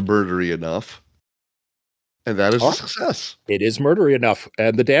seems murdery enough. And that is a success. It is murdery enough,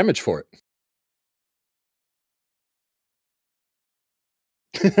 and the damage for it.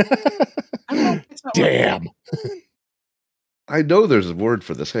 Damn. I know there's a word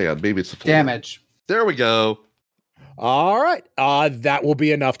for this. Hang on, maybe it's the full damage. There we go. All right. That will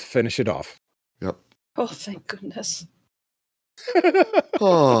be enough to finish it off. Yep. Oh, thank goodness.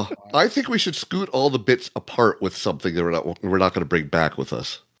 I think we should scoot all the bits apart with something that we're not going to bring back with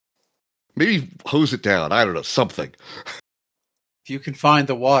us. Maybe hose it down. I don't know, something. If you can find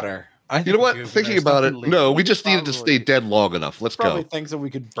the water. You know what? Thinking about it, no, we just needed to stay dead long enough. Let's probably go. Things that we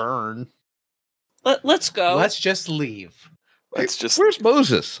could burn. Let's go. Let's just leave. Where's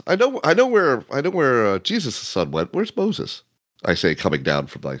Moses? I know where Jesus' son went. Where's Moses? I say, coming down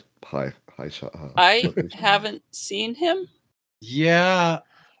from my high shot. I haven't seen him. Yeah.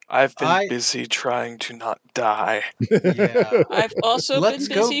 I've been busy trying to not die. Yeah. I've also been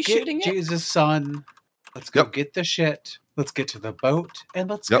busy shooting it. Jesus' son. Let's go get the shit. Let's get to the boat and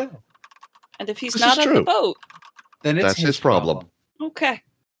let's go. And if he's not on the boat, then that's his problem. Okay.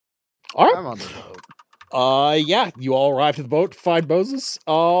 All right. I'm on the boat. Yeah, you all arrived at the boat to find Moses.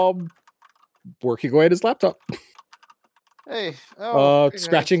 Working away at his laptop. Hey.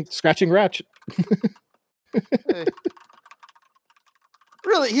 Scratching Ratchet. Hey.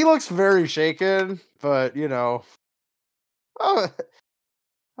 Really, he looks very shaken, but you know.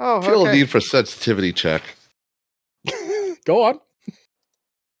 Feel a need for sensitivity check. Go on.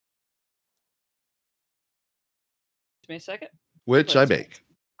 Give me a second. Which I make.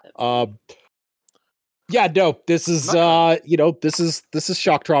 Yeah, no, this is this is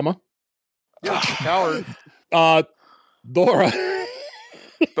shock trauma. Yeah, coward. Laura.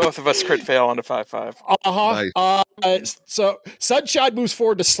 Both of us crit fail on a 5/5. Nice. So Sunshine moves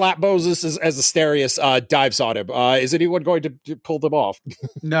forward to slap Moses as Asterius dives on him. Is anyone going to pull them off?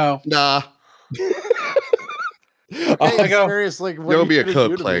 No. Nah. Asterius, like, what You'll be a gonna cook,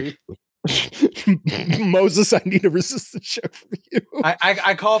 do to Clank. me? Moses, I need a resistance check from you.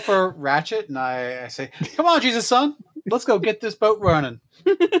 I call for Ratchet and I say, "Come on, Jesus' son, let's go get this boat running."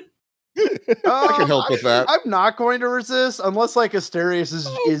 I can help with that. I'm not going to resist unless like Asterius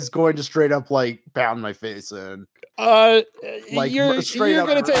is going to straight up like pound my face in. Like you're gonna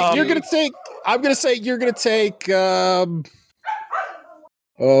take. I'm gonna say you're gonna take. Will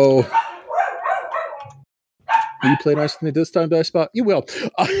you play nice with me this time, Dice Spot? You will.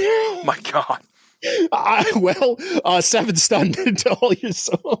 My God. 7 stunned into all your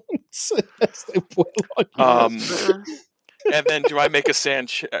songs as they boil on you. And then do I make a sand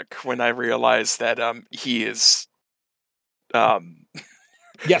check when I realize that he is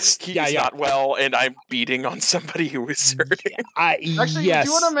yes, he's not well and I'm beating on somebody who is hurting? Actually, yes. do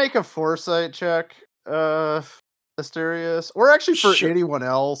you want to make a foresight check, Asterius? Or actually for anyone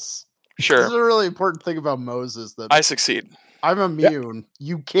else? Sure. This is a really important thing about Moses that I succeed. I'm immune. Yep.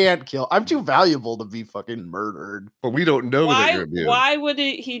 You can't kill. I'm too valuable to be fucking murdered. But we don't know that you're immune. Why would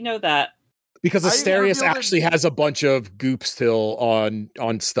he know that? Because Asterius actually has a bunch of goop still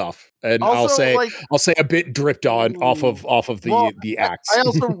on stuff, and also, I'll say a bit dripped on off of the axe.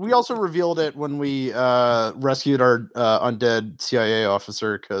 We also revealed it when we rescued our undead CIA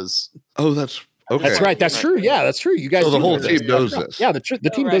officer because that's okay. That's right. That's true. Yeah, that's true. You guys. So the whole team knows this. Yeah, the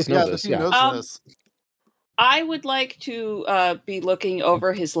team does know this. The team knows this. I would like to be looking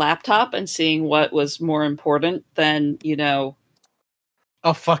over his laptop and seeing what was more important than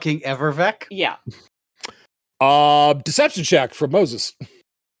a fucking Evervec? Yeah. Deception check from Moses.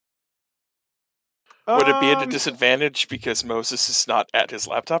 Would it be at a disadvantage because Moses is not at his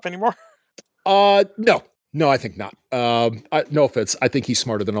laptop anymore? No. No, I think not. No offense. I think he's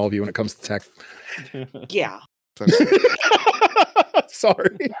smarter than all of you when it comes to tech. Yeah.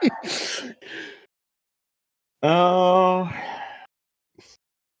 Sorry. I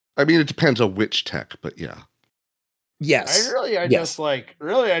mean, it depends on which tech, but yeah. Yes. I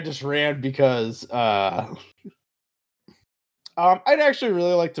just ran because I'd actually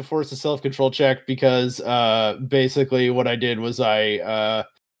really like to force a self-control check because basically what I did was I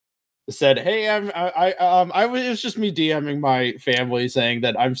said, "Hey, it was just me DMing my family saying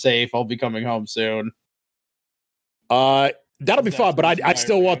that I'm safe. I'll be coming home soon." That'll be fun, but I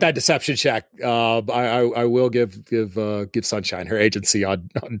still want that deception check. I will give Sunshine her agency on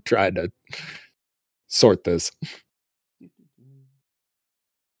trying to sort this.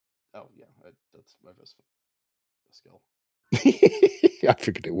 Oh yeah, that's my best skill. I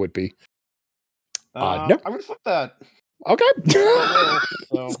figured it would be. No. I'm gonna flip that. Okay.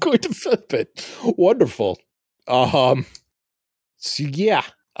 It's going to flip it. Wonderful. So yeah.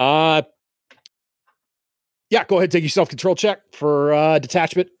 Yeah, go ahead, take your self-control check for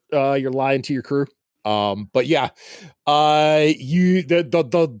detachment. You're lying to your crew. But yeah.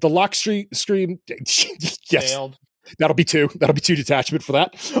 The lock scream yes. Failed. That'll be 2. That'll be 2 detachment for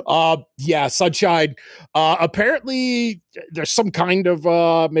that. Yeah, Sunshine. Apparently, there's some kind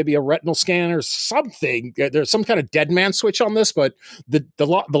of maybe a retinal scan or something. There's some kind of dead man switch on this, but the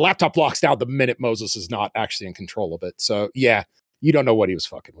laptop locks down the minute Moses is not actually in control of it. So yeah, you don't know what he was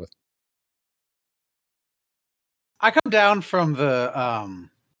fucking with. I come down from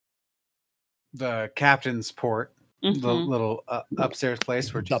the captain's port. Mhm. The little upstairs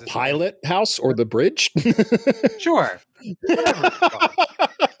place where The Jesus pilot house or the bridge? Sure. Whatever it's called.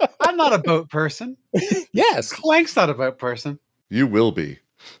 I'm not a boat person. Yes. Clank's not a boat person. You will be.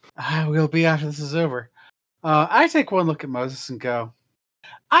 I will be after this is over. I take one look at Moses and go,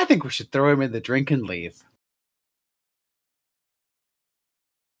 I think we should throw him in the drink and leave.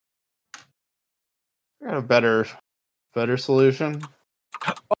 I got a better solution.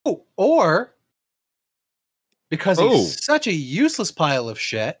 Oh, or because he's such a useless pile of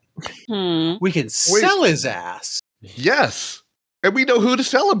shit, we can sell his ass. Yes. And we know who to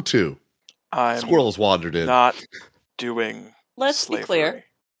sell him to. Squirrels wandered in. Not doing Let's slavery.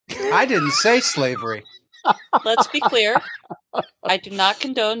 be clear. I didn't say slavery. Let's be clear. I do not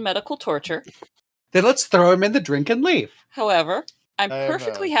condone medical torture. Then let's throw him in the drink and leave. However, I'm I have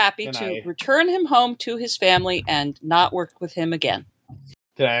perfectly happy can to I- return him home to his family and not work with him again.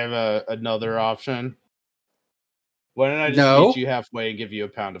 Can I have another option? Why don't I just No. meet you halfway and give you a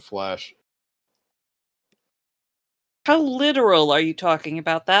pound of flesh? How literal are you talking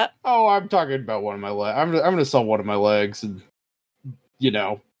about that? Oh, I'm talking about one of my legs. I'm going to sell one of my legs and,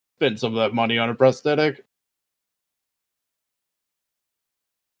 spend some of that money on a prosthetic.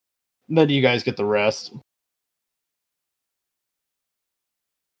 And then you guys get the rest.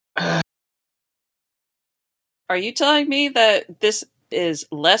 Are you telling me that this is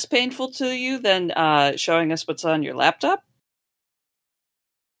less painful to you than showing us what's on your laptop?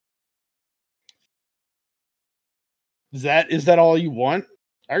 Is that all you want?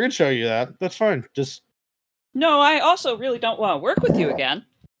 I can show you that. That's fine. Just No, I also really don't want to work with you again.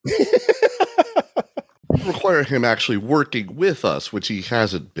 Require him actually working with us, which he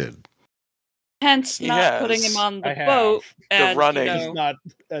hasn't been. Hence, He not has. putting him on I the have. boat and running. it's not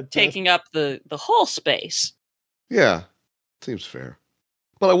taking up the whole space. Yeah. Seems fair.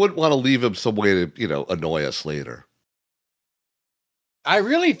 But I wouldn't want to leave him some way to, annoy us later. I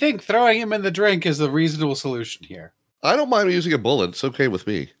really think throwing him in the drink is a reasonable solution here. I don't mind using a bullet. It's okay with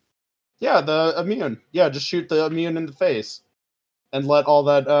me. Yeah, the immune. Yeah, just shoot the immune in the face. And let all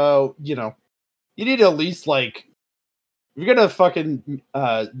that, you need to at least, if you're gonna fucking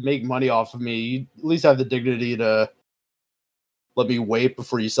make money off of me, you at least have the dignity to let me wait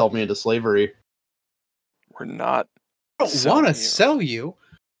before you sell me into slavery. We're not. I don't Selling want to you. sell you.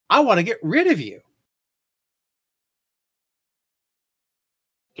 I want to get rid of you.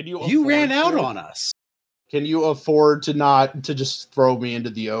 Can you You afford ran out to? on us. Can you afford to just throw me into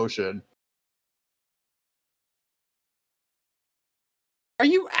the ocean? Are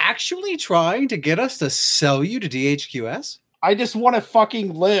you actually trying to get us to sell you to DHQS? I just want to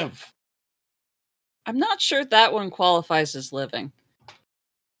fucking live. I'm not sure that one qualifies as living.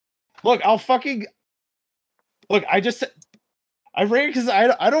 Look, I ran because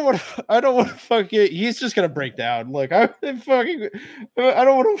I don't want to fucking. He's just gonna break down. Look, I don't want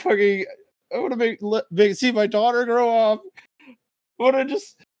to fucking. I want to see my daughter grow up. I want to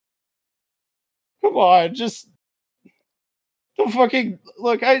just. Come on, just. Don't fucking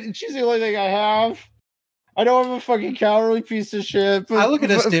look. She's the only thing I have. I know I'm a fucking cowardly piece of shit. But I look at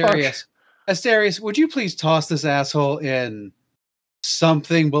fuck. Asterius. Asterius, would you please toss this asshole in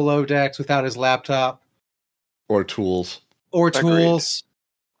something below decks without his laptop Or tools. or Agreed. tools?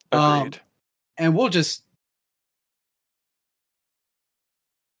 Agreed. And we'll just.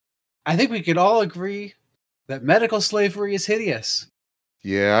 I think we could all agree that medical slavery is hideous.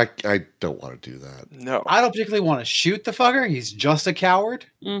 Yeah, I don't want to do that. No. I don't particularly want to shoot the fucker. He's just a coward.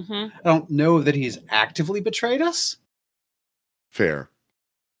 Mm-hmm. I don't know that he's actively betrayed us, Fair.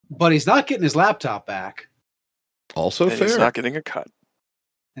 but he's not getting his laptop back, Also And fair. he's not getting a cut.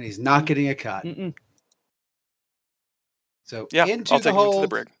 and he's not getting a cut. Mm-mm. So Yeah, into I'll the take him to hold. the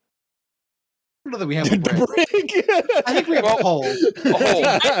brig. I don't know that we have a brig. Brig. I think we have a hold.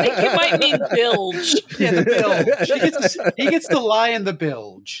 I think you might mean bilge. Yeah, the bilge. He gets to lie in the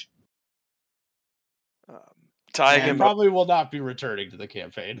bilge. Tying And him up. Probably will not be returning to the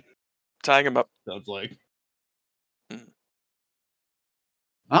campaign. Tying him up. Sounds like.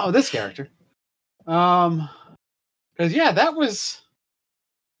 This character. Because yeah, that was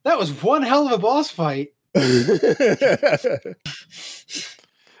one hell of a boss fight.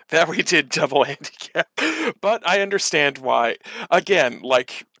 That we did double handicap. But I understand why. Again,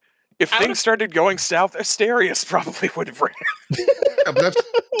 like, if things started going south, Asterius probably would have ran. Yeah, but that's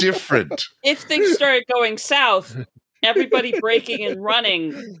different. If things started going south, everybody breaking and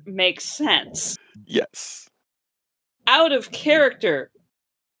running makes sense. Yes. Out of character,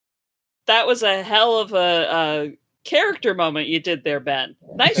 that was a hell of a character moment you did there, Ben.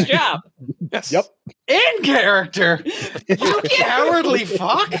 Nice job. Yes. Yep. In character. You cowardly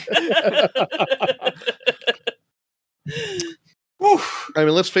fuck. Oof. I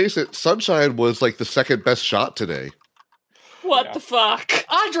mean, let's face it, Sunshine was like the second best shot today. What the fuck?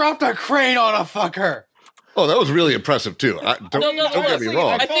 I dropped a crane on a fucker. Oh, that was really impressive too. Don't get me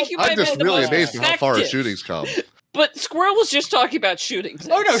wrong. I think you might I'm just have the really most amazed at how far his effective. shooting's come. But Squirrel was just talking about shooting.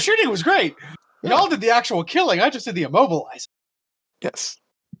 Oh no, shooting was great. Y'all did the actual killing. I just did the immobilizing. Yes.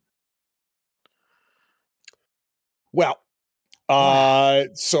 Well,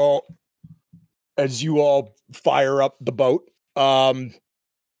 so as you all fire up the boat, are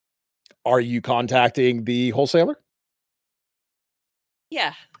you contacting the wholesaler?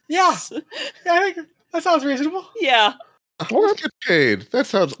 Yeah. Yeah. Yeah, I think that sounds reasonable. Yeah. Let's get paid. That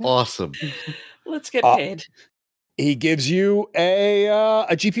sounds awesome. Let's get paid. He gives you a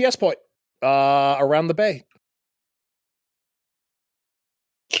GPS point around the bay.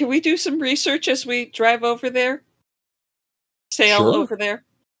 Can we do some research as we drive over there? Sail Sure. over there?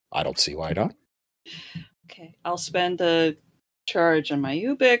 I don't see why not. Okay. I'll spend a charge on my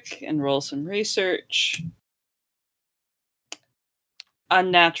Ubik and roll some research.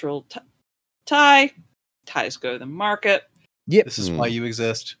 Unnatural tie. Ties go to the market. Yep. This is why you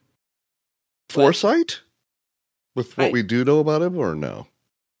exist. Foresight? With what Right. we do know about him, or no?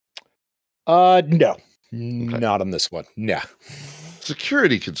 No. Not on this one. Nah.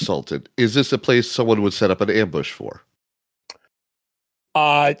 Security consultant. Is this a place someone would set up an ambush for?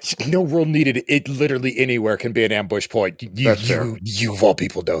 No rule needed. It literally anywhere can be an ambush point. That's fair. You of all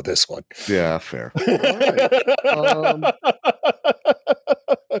people know this one. Yeah, fair.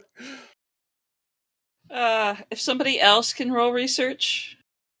 If somebody else can roll research.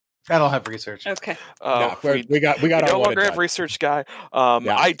 I don't have research. Okay. Nah, we got we our no one longer and have done. research guy.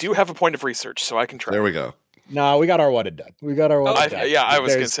 Yeah. I do have a point of research, so I can try. There we go. No, we got our one and done. We got our one and done. I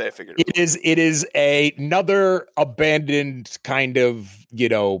was going to There's- say, I figured. It is another abandoned kind of,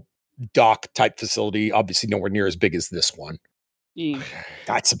 dock type facility. Obviously nowhere near as big as this one. Mm.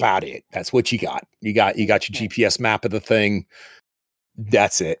 That's about it. That's what you got. You got your GPS map of the thing.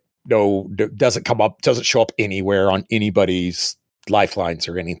 That's it. No, doesn't come up, doesn't show up anywhere on anybody's lifelines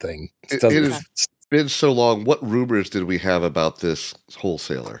or anything. It Doesn't- has been so long. What rumors did we have about this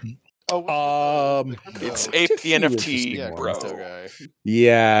wholesaler? It's Ape the NFT, Yeah, bro. crypto guy.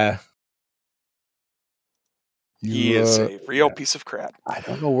 Yeah. He is a real piece of crap. I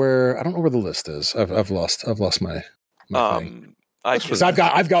don't know where the list is. I've lost my thing. Because I've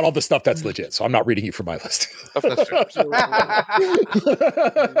got all the stuff that's legit, so I'm not reading you from my list.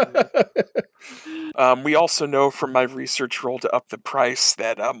 We also know from my research roll to up the price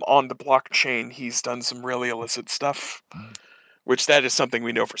that on the blockchain he's done some really illicit stuff, which that is something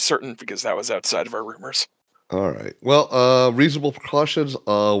we know for certain because that was outside of our rumors. All right. Well, reasonable precautions,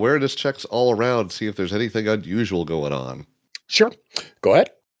 awareness checks all around, see if there's anything unusual going on. Sure. Go ahead.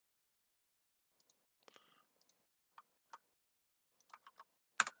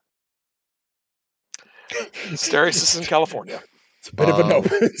 Asterius is in California. It's a bit of a no.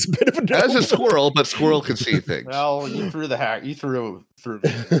 It's a bit of a no. As a squirrel, but squirrel can see things. Well, you threw the hack. You threw. Yeah,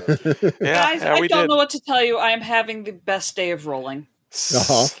 Guys, yeah, I we don't did. know what to tell you. I am having the best day of rolling.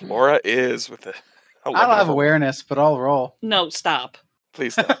 Laura is with it. I don't have awareness, but I'll roll. No, stop.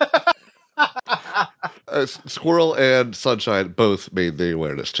 Please don't. Squirrel and Sunshine both made the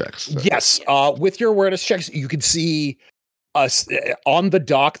awareness checks. So. Yes. With your awareness checks, you can see us on the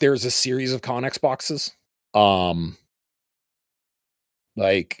dock. There's a series of Connex boxes.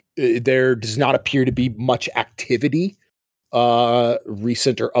 There does not appear to be much activity,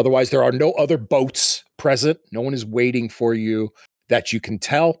 recent or otherwise. There are no other boats present. No one is waiting for you that you can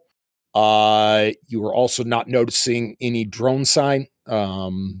tell. You are also not noticing any drone sign.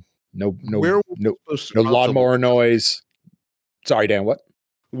 No lawnmower noise. Sorry, Dan, what?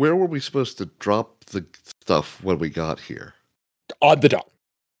 Where were we supposed to drop the stuff when we got here? On the dock.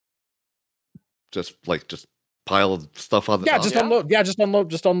 Just pile of stuff on the dock? Just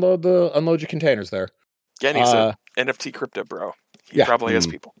unload your containers there. Yeah, he's a NFT crypto bro. He probably has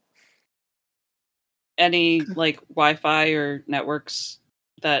people. Any Wi-Fi or networks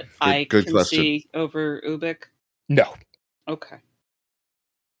that I good can question. see over Ubik? No. Okay.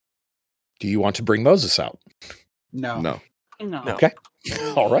 Do you want to bring Moses out? No. Okay.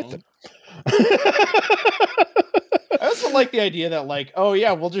 All right then. I also like the idea that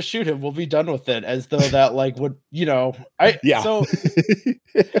we'll just shoot him. We'll be done with it, as though that would So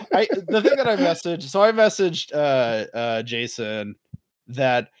the thing that I messaged Jason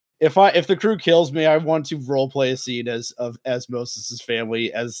that if the crew kills me, I want to roleplay a scene as Moses'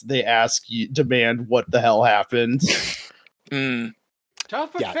 family as they demand what the hell happened.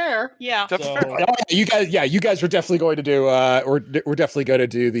 Tough but fair. Yeah. Tough but fair. You guys were definitely going to do we're definitely going to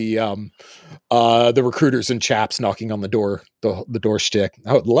do the recruiters and chaps knocking on the door stick.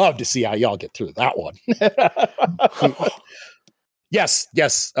 I would love to see how y'all get through that one. Yes.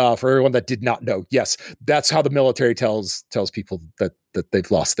 For everyone that did not know, yes, that's how the military tells people that they've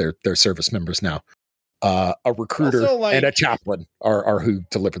lost their service members now. A recruiter and a chaplain are who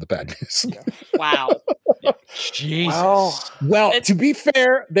deliver the bad news. Wow. Jesus. Well, to be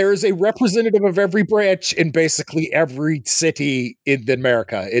fair, there is a representative of every branch in basically every city in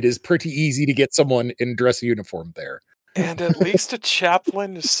America. It is pretty easy to get someone in dress uniform there. And at least a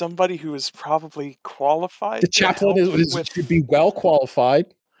chaplain is somebody who is probably qualified. The chaplain should be well qualified.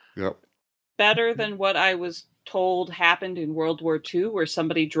 Yep. Better than what I was told happened in World War II, where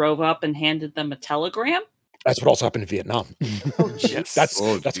somebody drove up and handed them a telegram. That's what also happened in Vietnam. Yes. That's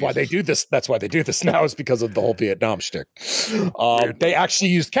why they do this. That's why they do this now, is because of the whole Vietnam shtick. They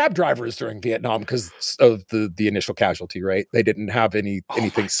actually used cab drivers during Vietnam because of the initial casualty rate. They didn't have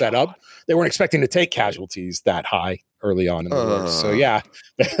anything set up. They weren't expecting to take casualties that high early on in the war. So yeah,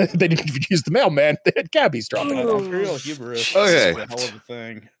 they didn't even use the mailman. They had cabbies dropping it off. Real humorous. Okay. Hell of a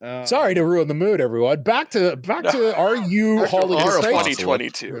thing. Sorry to ruin the mood, everyone. Back to are you hauling our the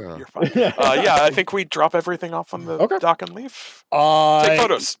 2022. Yeah. You're fine. I think we drop everything off on the dock and leave.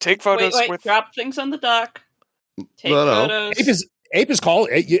 Take photos. Wait, with drop things on the dock. Take No. photos. Ape is call.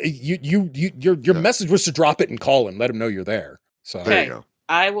 Your message was to drop it and call him. Let him know you're there. So There Okay. you go.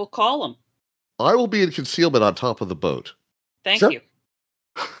 I will call him. I will be in concealment on top of the boat. Thank Sure. you.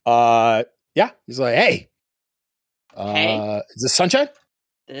 yeah, he's like, hey, Hey. is this Sunshine?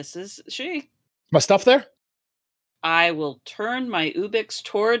 This is she. My stuff there? I will turn my Ubix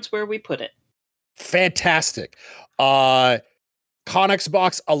towards where we put it. Fantastic. Connex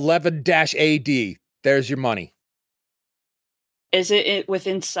box 11-AD. There's your money. Is it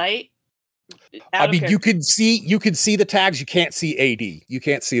within sight? I mean, you can see the tags. You can't see AD. You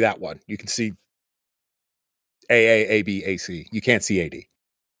can't see that one. You can see AA, AB, AC. You can't see AD.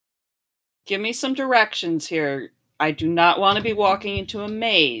 Give me some directions here. I do not want to be walking into a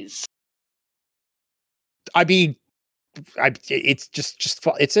maze. I mean, it's just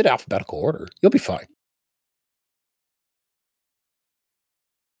it's in alphabetical order. You'll be fine.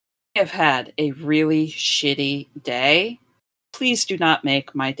 I have had a really shitty day. Please do not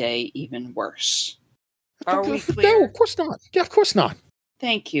make my day even worse. Are we clear? No, of course not. Yeah, of course not.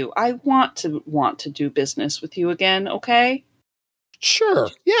 Thank you. I want to do business with you again, okay? Sure.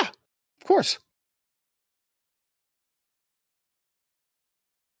 Yeah, of course.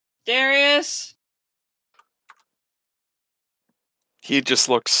 Darius, he just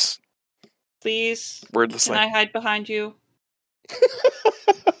looks please. wordlessly. Can I hide behind you?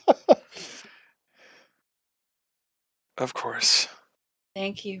 Of course.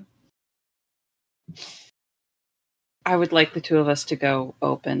 Thank you. I would like the two of us to go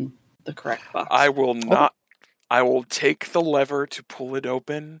open the correct box. I will not. I will take the lever to pull it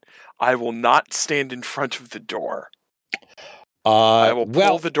open. I will not stand in front of the door. I will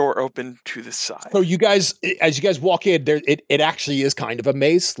pull the door open to the side. So you guys, as you guys walk in, there it actually is kind of a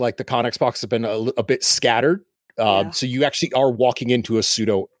maze. Like the Connex box has been a bit scattered. So you actually are walking into a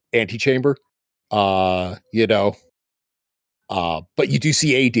pseudo antechamber. But you do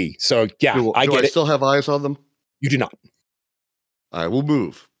see AD. So yeah, do I get I it. still have eyes on them? You do not. I will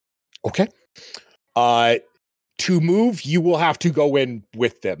move. Okay. To move, you will have to go in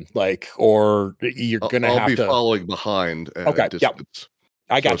with them, or you're gonna I'll have be to following behind at a distance.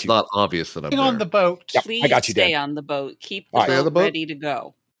 I got It's you. not obvious that I'm on the boat. Yep, Please I got you, stay Dan. on the boat. Keep All the right. boat ready to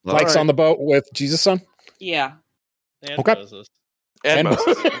go. Mike's on the boat with Jesus Son. Yeah. And Okay. Moses. And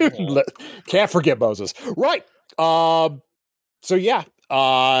Moses. Can't forget Moses. Right. So yeah.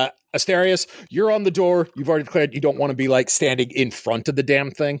 Asterius, you're on the door. You've already declared you don't want to be standing in front of the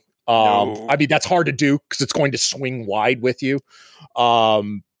damn thing. No. I mean, that's hard to do because it's going to swing wide with you.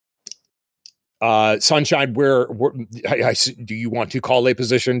 Sunshine, do you want to call a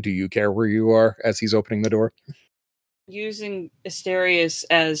position? Do you care where you are as he's opening the door? Using Asterius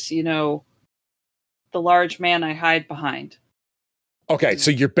as, the large man I hide behind. Okay, so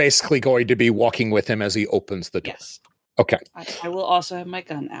you're basically going to be walking with him as he opens the door. Yes. Okay. I will also have my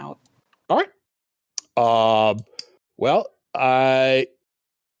gun out. All right.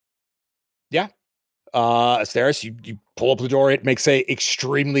 Asterius, you pull up the door. It makes a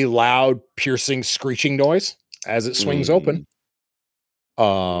extremely loud, piercing, screeching noise as it swings open.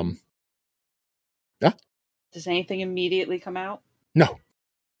 Does anything immediately come out? No.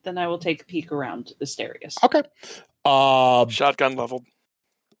 Then I will take a peek around Asterius. Okay. Shotgun leveled.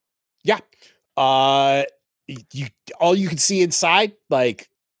 Yeah. All you can see inside,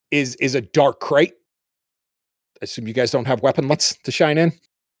 is a dark crate. I assume you guys don't have weaponlets to shine in.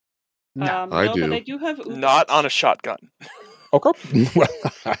 I no, do. but I do have Ubix. Not on a shotgun. Okay. Well,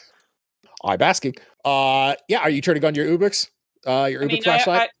 I'm asking. Are you turning on your Ubix? Your Ubix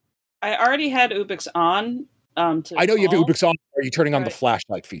flashlight? I already had Ubix on. I know you have Ubix on. Are you turning on the Right.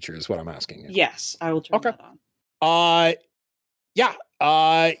 flashlight feature? Is what I'm asking you. Yes, I will turn Okay. that on.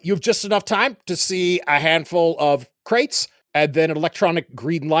 You have just enough time to see a handful of crates, and then an electronic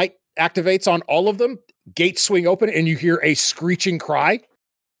green light activates on all of them. Gates swing open, and you hear a screeching cry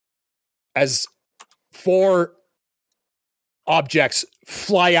as 4 objects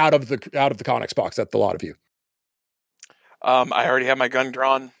fly out of the Connex box at the lot of you. I already have my gun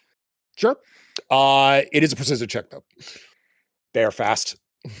drawn. Sure. It is a precision check though. They are fast.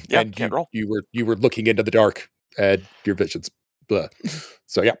 Yeah, and can't roll. You were looking into the dark and your vision's blah.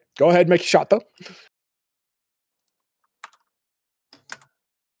 So yeah, go ahead and make a shot though.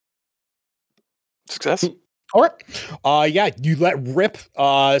 Success. All right. You let rip.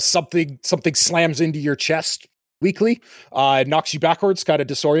 Something slams into your chest weakly. It knocks you backwards, kind of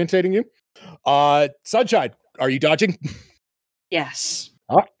disorientating you. Sunshine, are you dodging? Yes.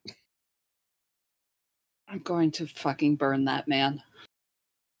 Ah. I'm going to fucking burn that man.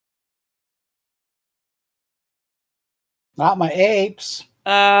 Not my apes.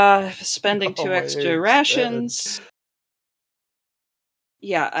 Spending 2 Oh, extra it's rations.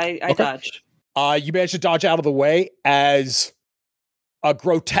 Yeah, I Okay. dodged. You managed to dodge out of the way as a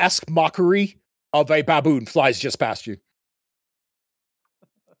grotesque mockery of a baboon flies just past you.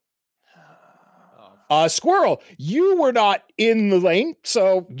 Squirrel, you were not in the lane,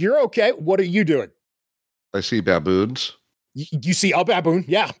 so you're okay. What are you doing? I see baboons. You see a baboon,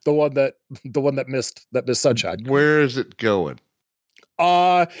 yeah, the one that missed Sunshine. Where is it going?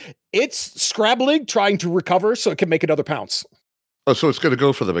 It's scrabbling, trying to recover so it can make another pounce. Oh, so it's going to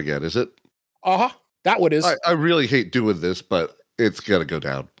go for them again, is it? That one is. I really hate doing this, but it's going to go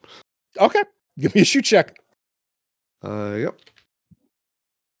down. Okay, give me a shoot check. Yep.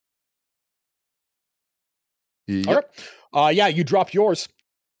 All right. You drop yours.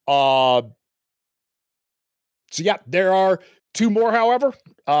 So yeah, there are 2 more, however.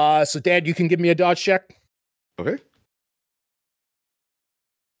 So Dad, you can give me a dodge check. Okay.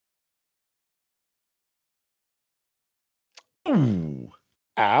 Ooh.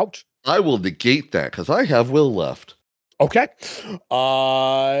 Ouch. I will negate that because I have will left. Okay.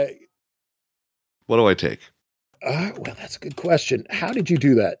 What do I take? Well, that's a good question. How did you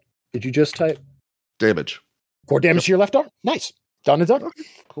do that? Did you just type Damage. 4 damage to your left arm? Nice. Done and done.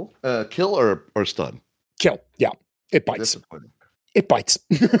 Cool. Kill or stun? Kill. Yeah. It bites. Disappointing. It bites.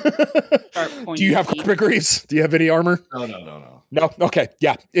 Do you have carpet greaves? Do you have any armor? No. No? Okay.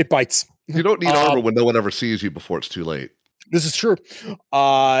 Yeah. It bites. You don't need armor when no one ever sees you before it's too late. This is true.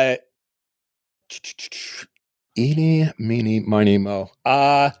 Eeny, meeny, miny, mo.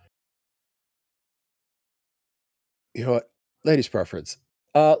 You know what? Ladies' preference.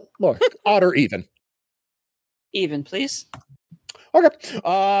 Look, odd or even. Even, please.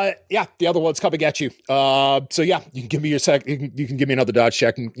 Okay. Yeah, the other one's coming at you. So yeah, you can give me your you can give me another dodge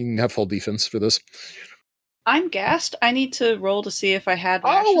check and you can have full defense for this. I'm gassed. I need to roll to see if I had Oh,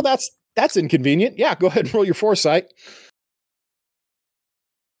 rations. well, that's inconvenient. Yeah, go ahead and roll your foresight.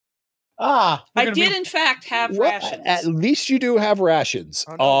 Ah, I did, in fact, have Well, rations. at least you do have rations.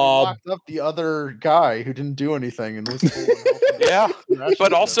 Oh, no, we locked up the other guy who didn't do anything and was cool and helping Yeah, rations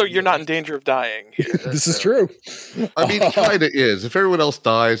but also every you're not day. in danger of dying here. This is true. I mean, he kind of is. If everyone else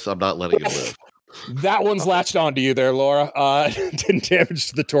dies, I'm not letting him live. That one's latched onto you there, Laura. 10 damage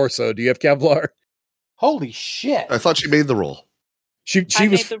to the torso. Do you have Kevlar? Holy shit! I thought she made the roll. She I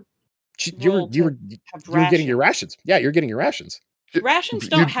was. made the You were roll you were to have you were getting your rations. rations. Yeah, you're getting your rations. Rations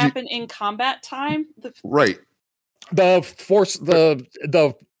don't happen in combat time. Right. The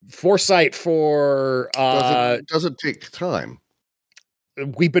foresight for Doesn't take time.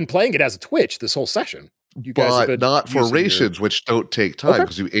 we've been playing it as a Twitch this whole session. You guys have But been not for using your- rations, which don't take time Okay.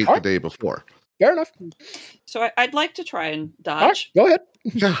 because you ate All the right. day before. Fair enough. So I'd like to try and All right, dodge. go ahead.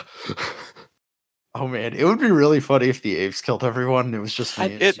 Yeah. Oh man, it would be really funny if the apes killed everyone and it was just me.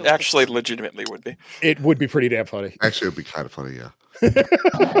 It actually legitimately would be. It would be pretty damn funny. Actually, it would be kind of funny, yeah.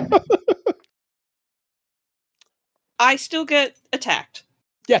 I still get attacked.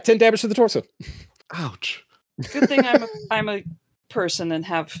 Yeah, 10 damage to the torso. Ouch. Good thing I'm a person and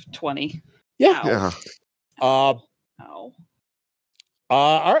have 20. Yeah. Ow. Yeah. Ow.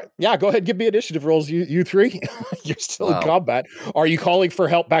 All right. Yeah, go ahead and give me initiative rolls, you three. You're still in Wow. combat. Are you calling for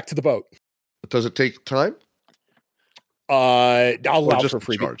help back to the boat? Does it take time? I'll allow just for the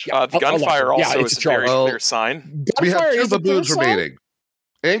free. charge? Yeah, The I'll allow gunfire for it. also it's is a a charge. very Oh. clear sign. We have Gunfire two is a clear baboons sign? remaining.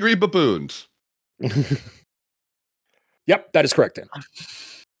 Angry baboons. Yep, that is correct, Dan.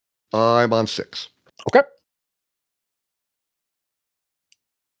 I'm on 6. Okay.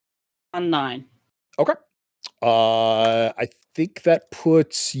 On 9. I think that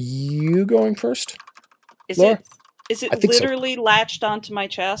puts you going first. Laura? Is it I think so. literally latched onto my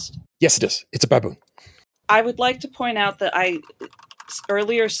chest? Yes, it is. It's a baboon. I would like to point out that I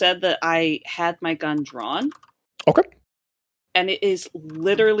earlier said that I had my gun drawn. Okay. And it is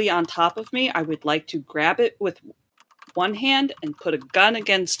literally on top of me. I would like to grab it with one hand and put a gun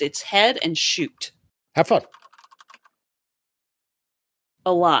against its head and shoot. Have fun.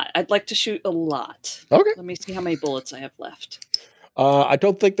 A lot. I'd like to shoot a lot. Okay. Let me see how many bullets I have left. I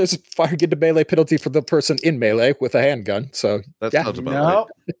don't think there's a fire into melee penalty for the person in melee with a handgun. So That yeah, sounds about No,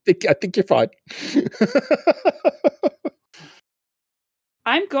 I think you're fine.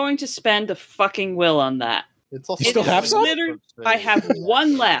 I'm going to spend a fucking will on that. It's also You still have some? I have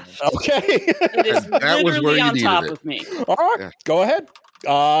one left. Okay. It is And that was where literally you on needed top it. of me. All right. Yeah. Go ahead.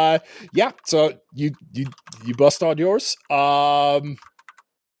 Yeah. So you bust on yours.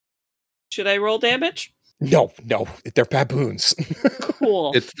 Should I roll damage? No, they're baboons.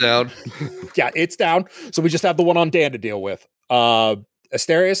 Cool. It's down. Yeah, it's down. So we just have the one on Dan to deal with.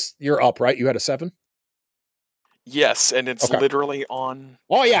 Asterius, you're up, right? You had a 7. Yes, and it's Okay. literally on.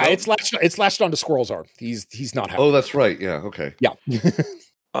 Oh yeah, No. it's latched onto Squirrel's arm. He's not happy. Oh, that's right. Yeah, okay. Yeah.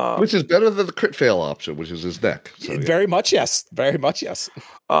 Which is better than the crit fail option, which is his neck. So, yeah. Very much yes. Very much yes.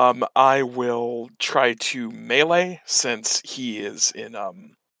 I will try to melee since he is in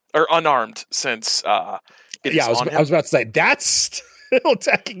or unarmed since it Yeah, is on I was him. about to say that's still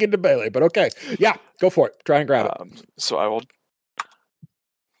attacking into melee, but okay. Yeah, go for it. Try and grab it. So I will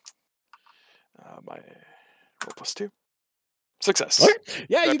my roll +2 success. Okay.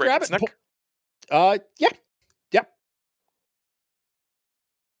 Yeah, Did I you break grab its it. neck? Yeah.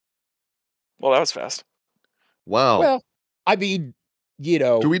 Well, that was fast. Wow. Well, I mean,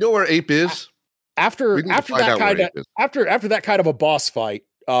 Do we know where Ape is? after We need to after find that out where kind of Ape is. after that kind of a boss fight,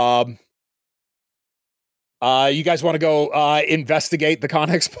 you guys want to go investigate the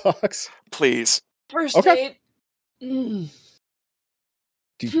Connex box? Please. First Okay. aid. Mm.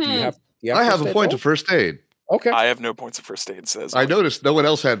 Do you have? I have first a aid point roll? of first aid. Okay. I have no points of first aid, says I noticed no one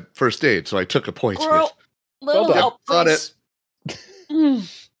else had first aid, so I took a point. Girl, little done. help, Got please.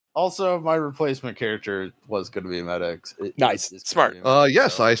 Mm. Also, my replacement character was going to be a medic. Nice. It's Smart. gonna be a medic,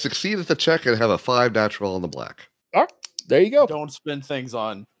 Yes, so I succeeded the check and have a 5 natural on the black. There you go. Don't spend things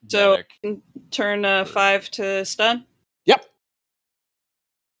on So- medic. Turn 5 to stun. Yep.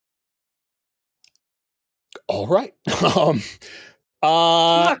 All right. Fuck,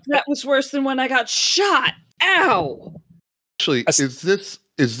 that was worse than when I got shot. Ow. Actually, As- is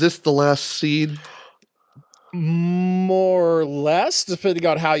this the last scene? more or less, depending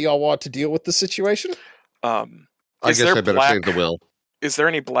on how y'all want to deal with the situation. I Is guess there I better black- save the will. Is there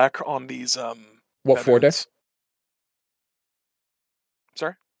any black on these What for, Dan? baboons?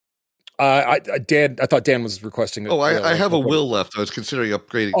 Sorry? I thought Dan was requesting. Oh, I like, have a before- will left. I was considering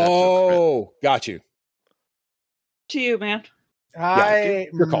upgrading that. to a crit. Oh, got you. To you, man.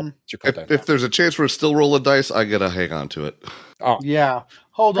 Your call. It's your call. If there's a chance we're still rolling dice, I gotta hang on to it. Oh. Yeah.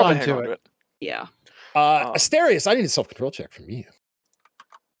 Hold Probably on hang to on it. to it. Yeah. Asterius, I need a self-control check from you.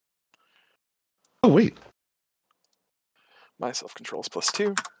 Oh wait, My self-control is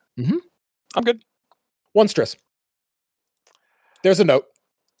 +2. Mhm. I'm good. 1 stress. There's a note.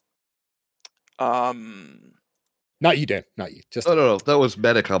 Not you, Dan. Not you. Just no. That was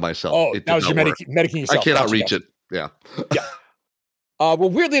medic on myself. Oh, It that was did your not work. medicing yourself. I cannot Gotcha, reach gotcha. it. Yeah. Well,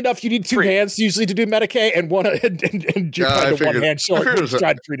 weirdly enough, you need 2 hands usually to do Medicaid, and one and you're Yeah, I kind of one figured- hand short. figured it You're was a-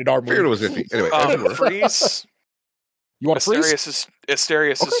 trying to treat an arm Figured it wound. was iffy. Anyway, Freeze. You want to freeze?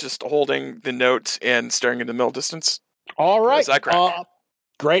 Asterius is just holding the note and staring in the middle distance. All right. Is that correct?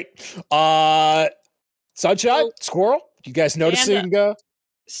 Great. Sunshine, Squirrel. You guys noticing?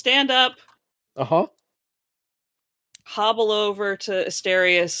 Stand up, Uh-huh. hobble over to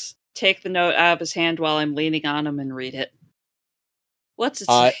Asterius, take the note out of his hand while I'm leaning on him and read it. What's it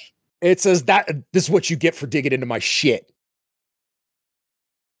say? It says that this is what you get for digging into my shit.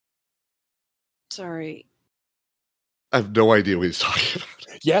 Sorry. I have no idea what he's talking about.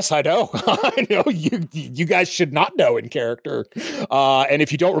 Yes, I know. I know you guys should not know in character. And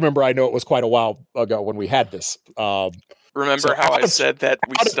if you don't remember, I know it was quite a while ago when we had this. Remember So how I out of- said that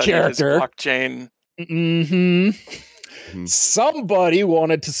we out of studied his character. blockchain? Mm-hmm. Somebody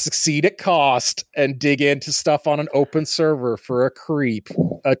wanted to succeed at cost and dig into stuff on an open server for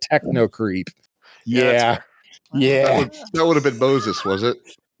a techno creep. Yeah. Yeah, That would have been Moses, was it?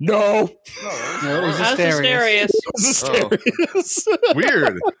 No. No, it was How's Asterius. Asterius?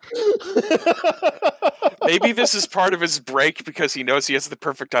 Weird. Maybe this is part of his break because he knows he has the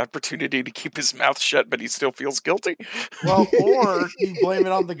perfect opportunity to keep his mouth shut, but he still feels guilty. Well, or you blame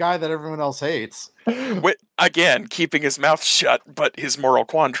it on the guy that everyone else hates. Again, keeping his mouth shut, but his moral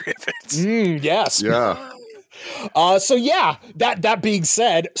quandary of it. Yes. Yeah. So yeah, that being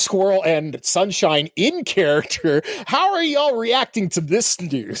said, Squirrel and Sunshine in character, how are y'all reacting to this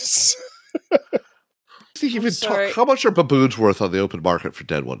news? Sorry. How much are baboons worth on the open market for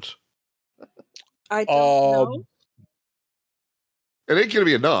dead ones? I don't know. It ain't going to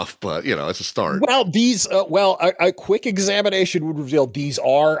be enough, but it's a start. Well, these a quick examination would reveal these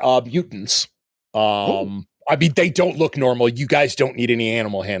are mutants. I mean, they don't look normal. You guys don't need any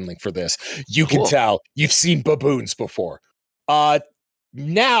animal handling for this. You can tell. You've seen baboons before.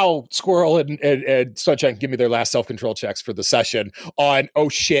 Now, Squirrel and Sunshine give me their last self-control checks for the session on, oh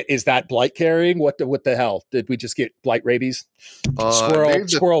shit, is that blight carrying? What the hell? Did we just get blight rabies?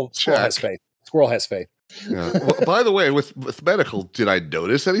 Squirrel has faith. Squirrel has faith. Yeah. Well, by the way, with medical, did I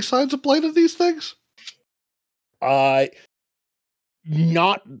notice any signs of blight of these things?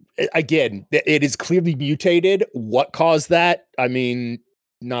 Not again. It is clearly mutated. What caused that? I mean,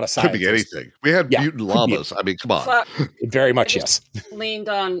 not a scientist. Could be anything. We had mutant llamas. I mean, come on. Fuck. Very much, yes. Leaned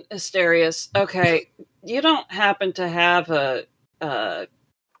on Asterius. Okay, you don't happen to have a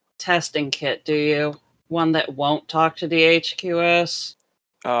testing kit, do you? One that won't talk to the HQS?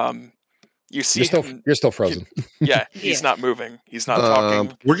 You see, you're still frozen. Yeah, he's not moving. He's not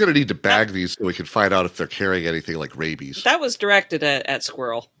talking. We're going to need to bag these so we can find out if they're carrying anything like rabies. That was directed at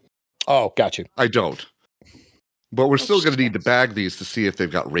Squirrel. Oh, got you. I don't. But we're still going to need to bag these to see if they've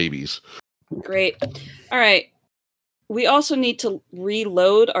got rabies. Great. All right. We also need to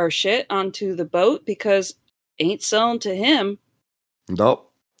reload our shit onto the boat because ain't selling to him. Nope.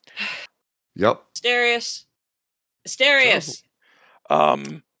 Yep. Asterius.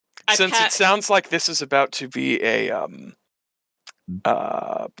 Since it sounds like this is about to be a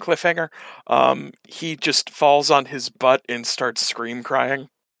cliffhanger, he just falls on his butt and starts scream crying.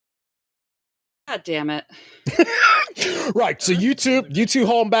 God damn it. Right. So you two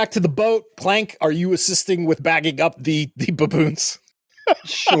haul him back to the boat. Clank, are you assisting with bagging up the baboons?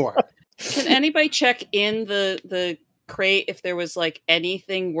 Sure. Can anybody check in the crate if there was like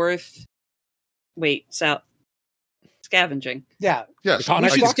anything worth scavenging? Yeah. Yes. We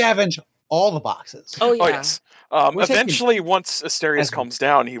should scavenge all the boxes. Oh yeah. Oh yes. Eventually, once Asterius calms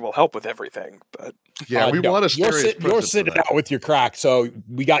down, he will help with everything. But yeah, we want to. You're sitting out with your crack, so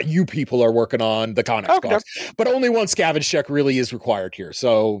we got you people are working on the Connex box, but only one scavenge check really is required here.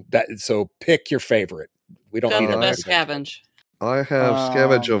 So pick your favorite. We don't need the best scavenge. I have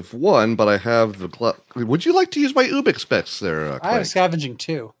scavenge of 1, but I have the. Would you like to use my Ubix specs there? Clank? I have scavenging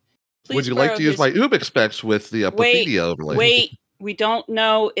 2. Please would you like to use my Ubix specs with the Apothelia overlay? Wait, we don't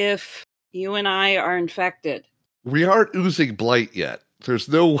know if you and I are infected. We aren't oozing blight yet. There's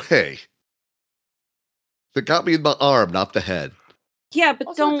no way. That got me in the arm, not the head. Yeah, but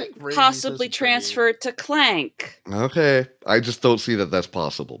Also, I don't think Ray possibly uses transfer it to Clank. Okay, I just don't see that that's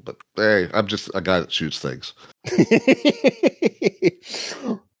possible. But hey, I'm just a guy that shoots things.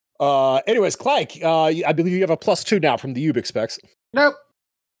 Anyways, Clank, I believe you have a +2 now from the Ubix specs. Nope.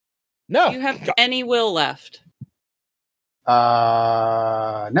 No. Do you have any will left? No,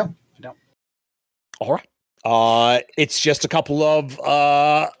 I don't. All right. It's just a couple of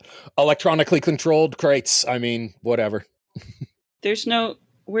electronically controlled crates. I mean, whatever. There's no.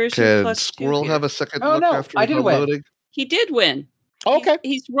 Where's your Can +2 Squirrel here? have a second Oh, look no, after I did win. unloading? He did win. Okay.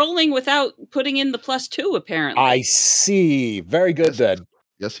 He's rolling without putting in the +2, apparently. I see. Very good then.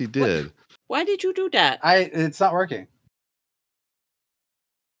 Yes, he did. Why did you do that? It's not working.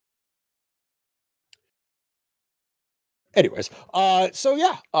 Anyways, so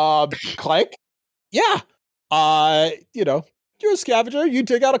yeah, Clank, yeah, you're a scavenger. You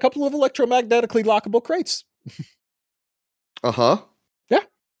dig out a couple of electromagnetically lockable crates. Uh-huh. Yeah.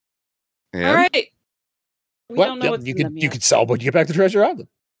 And? All right. We Well, don't know yeah, what's you in could them you yet. could sell when you get back to Treasure Island.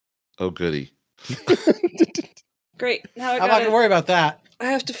 Oh, goody. Great. Now I'm not going to worry about that. I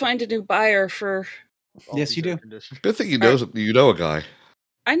have to find a new buyer for. all Yes, these you do. air conditioners. Good thing you know a guy.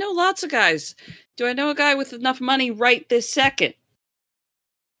 I know lots of guys. Do I know a guy with enough money right this second?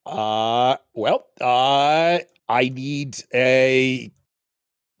 I need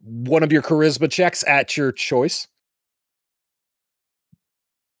one of your charisma checks at your choice.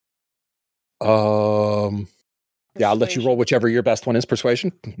 Yeah, I'll let you roll whichever your best one is.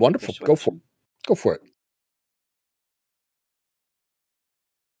 Persuasion. Wonderful. Go for it.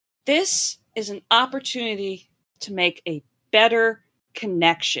 This is an opportunity to make a better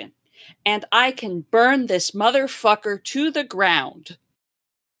connection. And I can burn this motherfucker to the ground.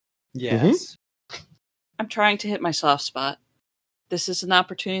 Yes. I'm trying to hit my soft spot. This is an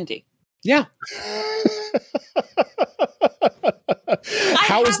opportunity. Yeah.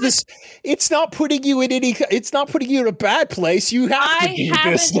 How is this? It's not putting you in it's not putting you in a bad place. You have to do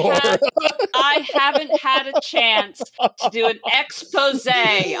this, Laura. I haven't had a chance to do an expose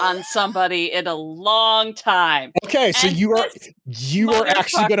on somebody in a long time. Okay, so And you are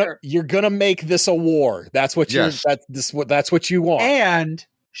actually motherfucker. gonna make this a war. That's what Yes. that's what you want. And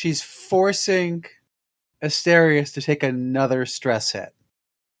she's forcing Asterius to take another stress hit.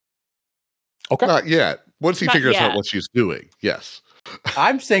 Okay. Not yet. Once he Not figures yet. out what she's doing, yes.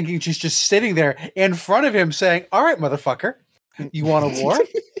 I'm thinking she's just sitting there in front of him saying, "All right, motherfucker, you want a war?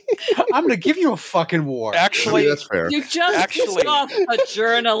 I'm going to give you a fucking war." Actually, that's fair. You just pissed off a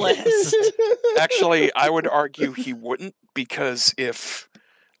journalist. Actually, I would argue he wouldn't, because if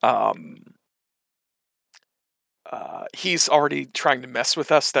he's already trying to mess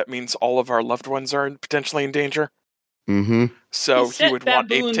with us, that means all of our loved ones are potentially in danger. Mm-hmm. So He he set would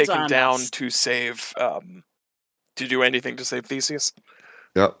want Abe baboons taken on down us. to save, to do anything to save Theseus.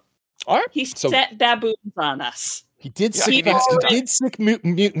 Yep. All right. He So set baboons on us. he did Yeah, sick, he needs to die. sick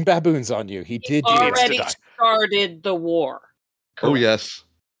mutant baboons on you. He did. He do needs to that. Already die. started the war. Oh, yes.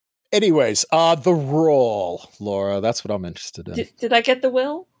 Anyways, the roll, Laura. That's what I'm interested in. Did I get the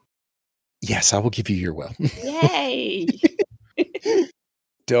will? Yes, I will give you your will. Yay!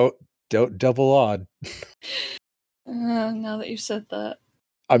 Don't double odd. Now that you said that.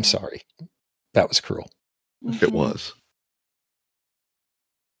 I'm sorry. That was cruel. Mhm. It was.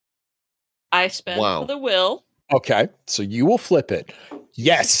 I spent Wow. for the will. Okay, so you will flip it.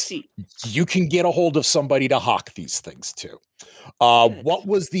 Yes, Succeed. you can get a hold of somebody to hawk these things too. What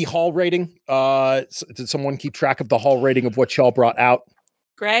was the haul rating? Did someone keep track of the haul rating of what y'all brought out?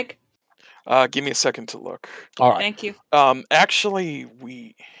 Greg, Give me a second to look. All right, thank you. Actually,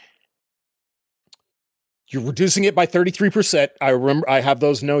 you're reducing it by 33%. I remember I have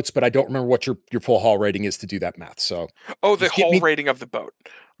those notes, but I don't remember what your full haul rating is to do that math. So the Just give whole me- rating of the boat.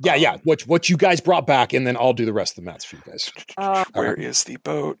 yeah, what you guys brought back, and then I'll do the rest of the maths for you guys. Where is the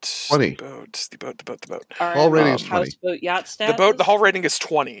boat? 20. The boat. Our All rating is 20. houseboat yacht status. The whole rating is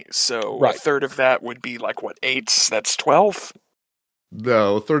 20, so Right. a third of that would be like, what, 8? That's 12?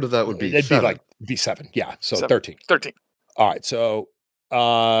 No, a third of that would be It'd 7. be 7. Yeah, so 7. 13. 13. All right, so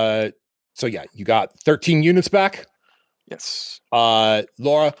yeah, you got 13 units back. Yes.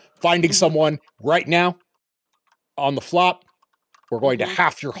 Laura, finding someone right now on the flop. We're going to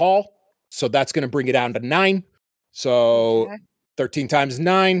half your haul, so that's going to bring it down to 9. So Okay. 13 times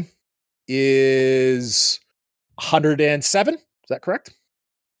 9 is 107. Is that correct?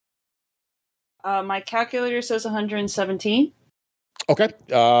 My calculator says 117. Okay.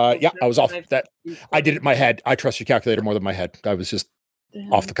 Yeah, I was off I've- that. I did it in my head. I trust your calculator more than my head. I was just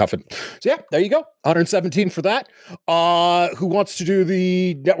off the cuff. So yeah, there you go. 117 for that. Who wants to do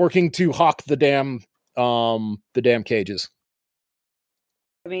the networking to hawk the damn cages?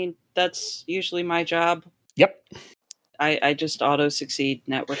 I mean, that's usually my job. Yep. I just auto-succeed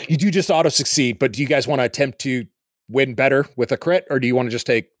networking. You do just auto-succeed, but do you guys want to attempt to win better with a crit, or do you want to just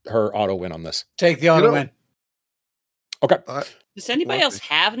take her auto-win on this? Take the auto win. Okay. Does anybody else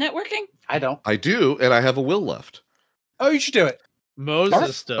have networking? I don't. I do, and I have a will left. Oh, you should do it.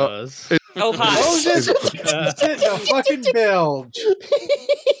 Moses does. Oh, hi. Moses, sit in the fucking bilge.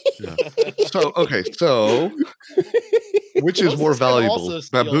 So, which is more Moses can valuable, also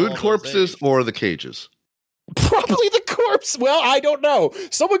steal baboon all those corpses eggs. or the cages? Probably the corpse. Well, I don't know.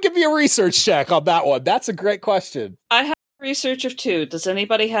 Someone give me a research check on that one. That's a great question. I have research of 2. Does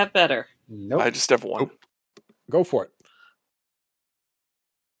anybody have better? Nope. I just have 1. Nope. Go for it.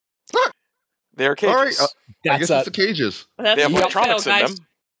 They're cages. All right, I guess That's it's the cages. That's They have a electronics fail, in guys. them.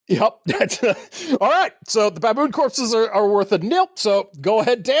 Yep. That's all right. So the baboon corpses are worth a nil. So go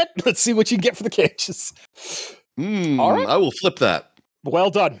ahead, Dan. Let's see what you get for the cages. All right. I will flip that. Well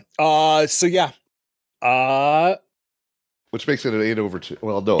done. So yeah. Which makes it an 8/2.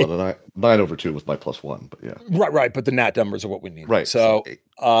 Well, no, a 9/2 with my +1, but yeah. Right. But the nat numbers are what we need. Right. So, eight.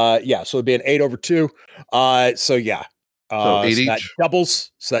 yeah. So it'd be an 8/2. So yeah. So 8 that each?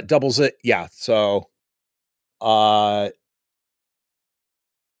 doubles. So that doubles it. Yeah. So,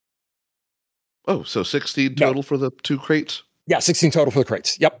 So 16 total for the 2 crates? yeah, 16 total for the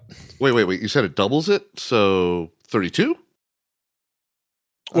crates. Yep. Wait. You said it doubles it? So 32?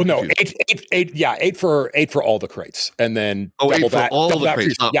 Well, no, eight. Yeah, eight for all the crates, and then Oh, double 8 for that. all double the that for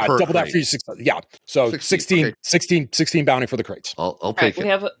crates, your- not yeah, per double that crate. for your 6. Yeah, so 16, 16 bounty for the crates. I'll All right, take we it.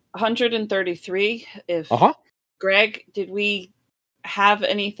 have 133. If Greg, did we have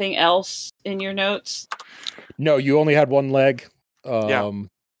anything else in your notes? No, you only had one leg. Yeah.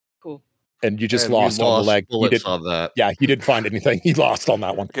 Cool. And you just And we lost on the leg. You bullets did, on that. yeah, you didn't find anything. You lost on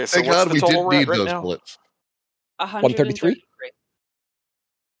that one. Okay, so Thank what's God the we total didn't we're at need right those now? bullets. 133?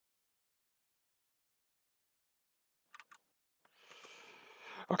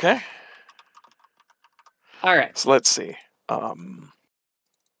 Okay, All right. so let's see.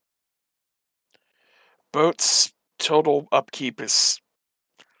 Boats total upkeep is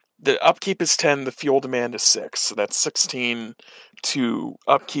 10. The fuel demand is 6, so that's 16 to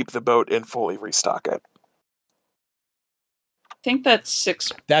upkeep the boat and fully restock it. I think that's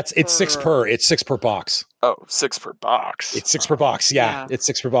 6. It's 6 per. It's 6 per box. Oh, 6 per box. It's 6 per box. Yeah, it's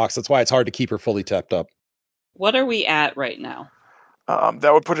 6 per box. That's why it's hard to keep her fully tapped up. What are we at right now?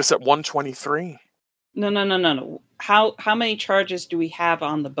 That would put us at 123. No. How many charges do we have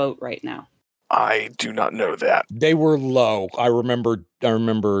on the boat right now? I do not know that. They were low. I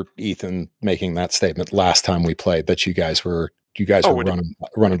remember Ethan making that statement last time we played that you guys were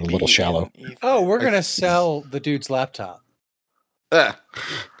running a little shallow. Oh, we're gonna sell the dude's laptop. Ah.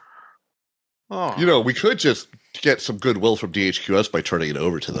 Oh. You know, we could just get some goodwill from DHQS by turning it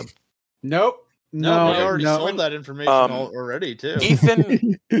over to them. Nope. No, they already no. sold that information already too.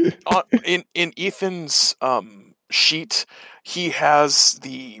 Ethan, in Ethan's sheet, he has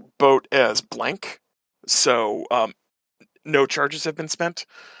the boat as blank, so no charges have been spent.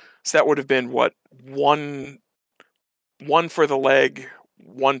 So that would have been what, one for the leg,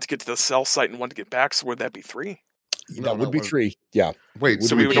 1 to get to the cell site, and 1 to get back. So would that be 3? That would be 3. Yeah. Wait,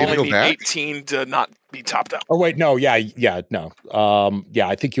 So we would only need 18 to not be topped up. Oh wait, no, no. Yeah,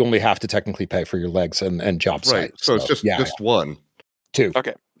 I think you only have to technically pay for your legs and job site. Right, so it's just 1. 2.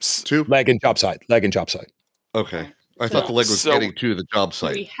 Okay. 2? Leg and job site. Okay. I thought the leg was getting to the job Do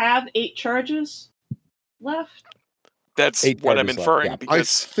we site. have 8 charges left? That's 8 what I'm charges left, inferring yeah. I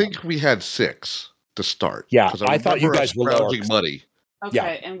because think we had 6 to start. Yeah, 'cause I thought you remember guys us were lower. scrounging money. Okay, Yeah,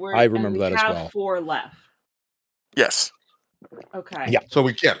 and I remember that we as have well. 4 left. yes. Okay. Yeah. So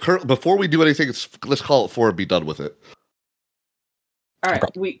before we do anything, let's call it 4 and be done with it. All right.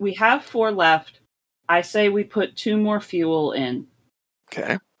 We have 4 left. I say we put 2 more fuel in.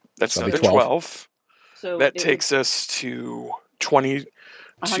 Okay. That's That'd be another 12. 12. So That it takes us to 22.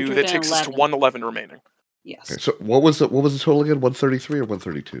 That takes us to 111. 111 remaining. Yes. Okay, so what was the total again? 133 or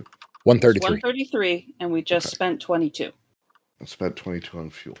 132? 133. 133, and we just spent 22. I spent 22 on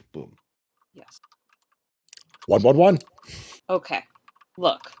fuel. Boom. Yes. 111. Okay.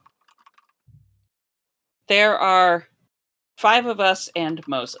 Look. There are 5 of us and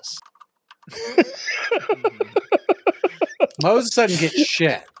Moses. Moses doesn't get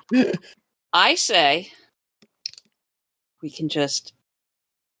shit. I say we can just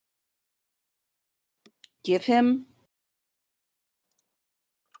give him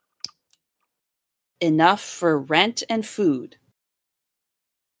enough for rent and food.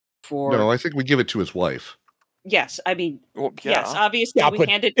 For No, I think we give it to his wife. Yes, I mean, Well, yes, obviously we but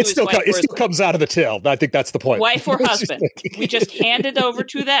handed to it his still, wife, it still comes out of the till. I think that's the point. wife or husband. We just handed over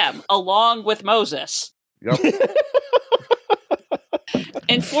to them along with Moses. Yep.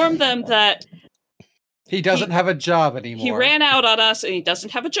 Inform them that He doesn't have a job anymore. he ran out on us and he doesn't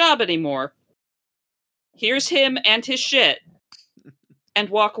have a job anymore. Here's him and his shit. And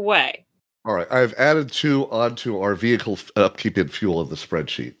walk away. All right. I've added 2 onto our vehicle upkeep and fuel of the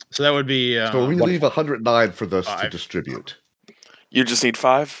spreadsheet. So that would be. So we leave 109 for this to distribute. You just need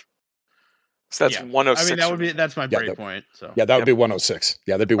 5? So that's 106. I mean, that would be that's my break point. So yeah, that would be 106.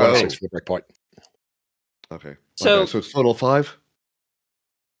 Yeah, that'd be 106 for the break point. Okay. So it's total 5?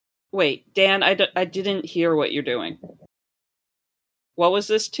 Wait, Dan, I didn't hear what you're doing. What was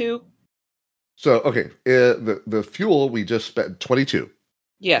this to? So, okay. The fuel, we just spent 22.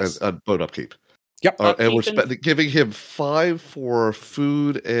 Yes. On boat upkeep. Yep. And we're giving him 5 for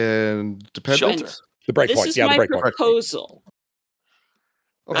food and dependence. Shelter. The break This point. is Yeah, the my break point. proposal.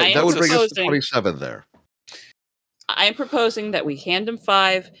 Okay, I that am would bring us to proposing- 27 there. I'm proposing that we hand him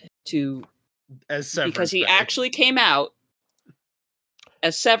 5 to as severance because he pay. actually came out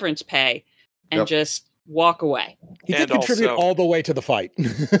as severance pay and just walk away. He did And contribute also- all the way to the fight.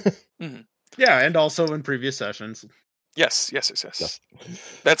 Yeah, and also in previous sessions. Yes.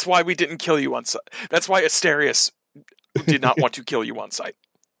 That's why we didn't kill you on site. That's why Asterius did not want to kill you on site.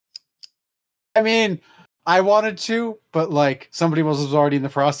 I mean, I wanted to, but like somebody else was already in the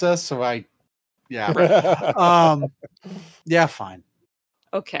process, so yeah, fine.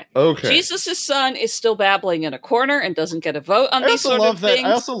 Okay. Okay. Jesus' son is still babbling in a corner and doesn't get a vote on I these also sort love of that. things.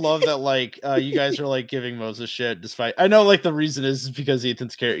 I also love that. Like you guys are like giving Moses shit, despite I know like the reason is because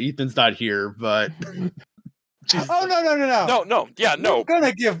Ethan's not here, but Oh no! No. Yeah, no. I'm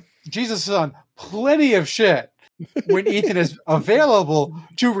gonna give Jesus' son plenty of shit when Ethan is available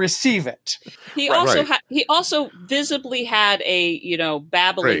to receive it. He Right, also right. he also visibly had a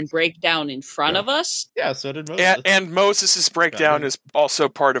babbling breakdown in front of us. yeah, so did Moses. And Moses' breakdown is also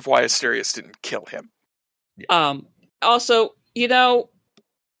part of why Asterius didn't kill him. Also,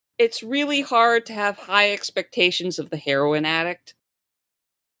 it's really hard to have high expectations of the heroin addict.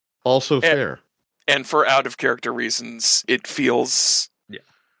 Also fair. And for out of character reasons, it feels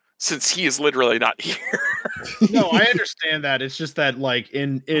since he is literally not here. No, I understand that. It's just that like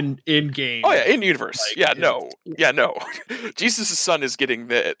in game. Oh yeah, in universe. Like, no. Jesus' son is getting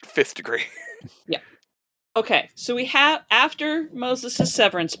the 5th degree. Yeah. Okay, so we have after Moses'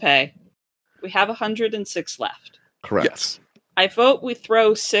 severance pay, we have 106 left. Correct. Yes. I vote we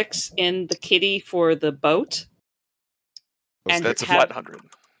throw 6 in the kitty for the boat. So And that's a have- flat 100.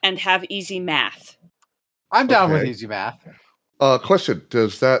 And have easy math. I'm down with Okay. easy math. Question: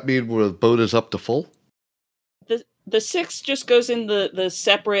 does that mean the boat is up to full? The 6 just goes in the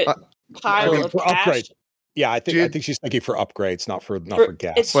separate pile Okay, of for cash. upgrade. Yeah, I Did- think she's thinking for upgrades, not for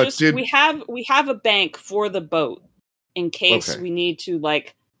gas. It's But just did- we have a bank for the boat in case Okay. we need to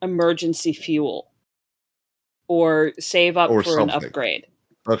like emergency fuel or save up Or for an something. upgrade.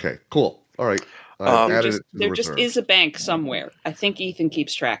 Okay, cool. All right. Um, Added it to the There just reserve. is a bank somewhere. I think Ethan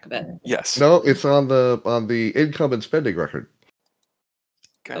keeps track of it. Yes. No, it's on the income and spending record.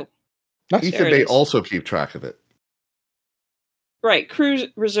 Okay. Nice. Ethan There it may is. also keep track of it. Right, Cruise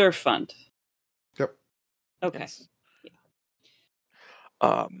Reserve Fund. Yep. Okay.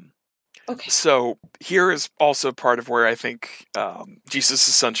 Okay. So here is also part of where I think Jesus'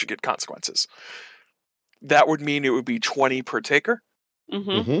 son should get consequences. That would mean it would be 20 per taker. Mm-hmm.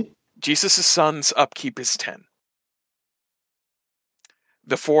 Mm-hmm. Jesus' son's upkeep is 10.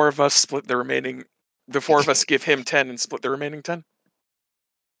 The 4 of us split the remaining. The 4 of us give him 10 and split the remaining 10.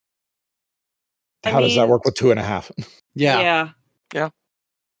 How does that work with 2.5? Yeah.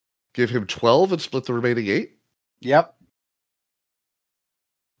 Give him 12 and split the remaining 8. Yep.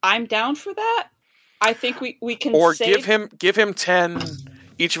 I'm down for that. I think we can Or save give him 10.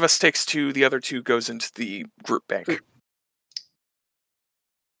 Each of us takes 2. The other 2 goes into the group bank.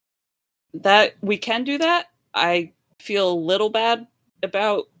 that. We can do that. I feel a little bad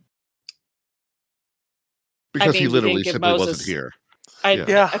about. Because he mean, we literally didn't give simply Moses- wasn't here.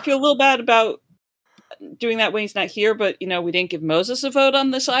 Yeah. I feel a little bad about doing that when he's not here, but we didn't give Moses a vote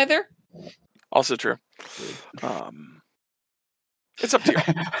on this either. Also true. It's up to you.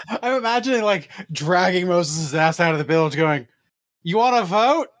 I'm imagining like dragging Moses' ass out of the village going, you want to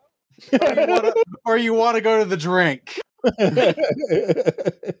vote? Or you want to go to the drink?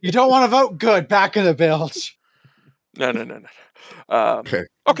 You don't want to vote? Good. Back in the village. No. Okay.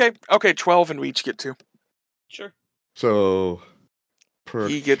 Okay. 12, and we each get 2. Sure. So per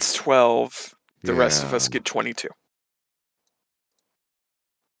He gets 12. The rest of Yeah. us get 22.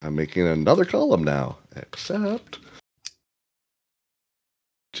 I'm making another column now. Accept.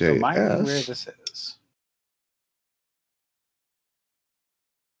 Remind me where JS. this is.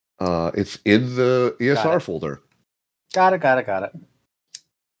 It's in the Got ESR it. folder. Got it.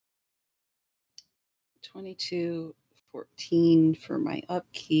 2214 for my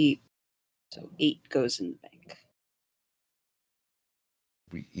upkeep. So 8 goes in the bank.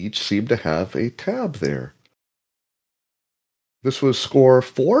 We each seem to have a tab there. This was score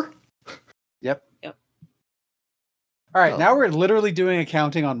 4? Yep. Yep. All right, Oh. now we're literally doing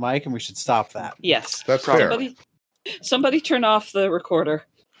accounting on Mike, and we should stop that. Yes. That's fair. Somebody turn off the recorder.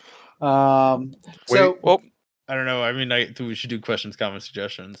 So Well, I don't know. I mean, I think we should do questions, comments,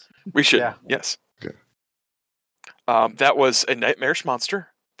 suggestions. we should. Yeah. Yes. Okay. That was a nightmarish monster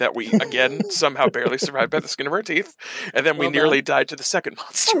that we again somehow barely survived by the skin of our teeth, and then we Well nearly died to the second I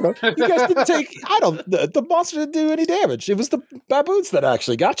monster. don't know. You guys didn't take. The monster didn't do any damage. It was the baboons that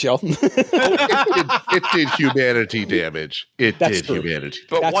actually got y'all. It did humanity damage. That's true. Humanity.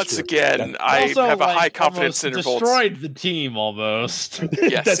 But That's once true. again, I Also, have a like, high confidence almost interval. Destroyed the team almost.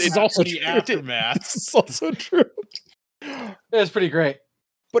 Yes, This it- is also The true. aftermath. This is also true. it was pretty great.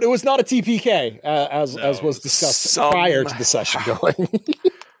 But it was not a TPK, as No, was discussed prior to the session going.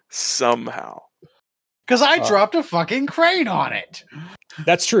 somehow. Because I dropped a fucking crane on it.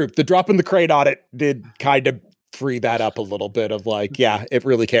 That's true. The drop in the crate on it did kind of free that up a little bit of like, yeah, it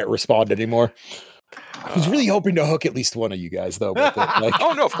really can't respond anymore. I was really hoping to hook at least one of you guys, though. With it. Like,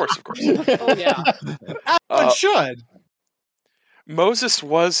 Oh no, of course. Oh, yeah. One Uh, should. Moses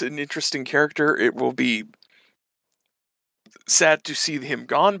was an interesting character. It will be sad to see him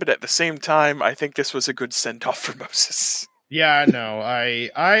gone, but at the same time, I think this was a good send off for Moses. Yeah, no,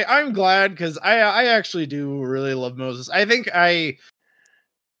 I'm glad because I actually do really love Moses. I think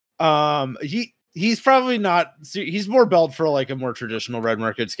he's probably not. He's more built for like a more traditional Red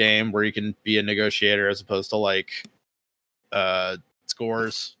Markets game where you can be a negotiator as opposed to like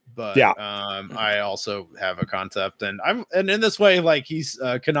scores. But Yeah. I also have a concept, and in this way, like he's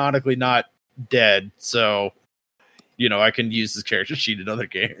canonically not dead, so you know I can use his character sheet in another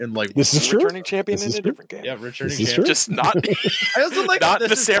game and like this is true. Returning champion This in is a true. different game. yeah, returning This is champion. true. Just not, I also like not this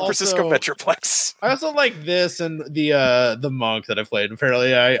the is San Francisco also- Metroplex. I also like this and the monk that I played.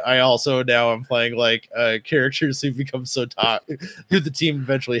 Apparently, I also now am playing like characters who become so who the team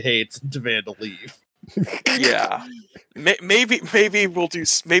eventually hates and demand to leave. Yeah, maybe we'll do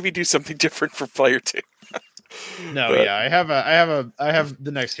something different for player 2. No, But- yeah, I have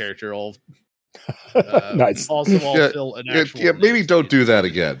the next character. I'll Nice. Also, I'll Yeah, fill an Yeah, actual. yeah, maybe name don't sheet. do that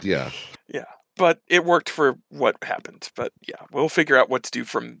again. Yeah. But it worked for what happened. But yeah, we'll figure out what to do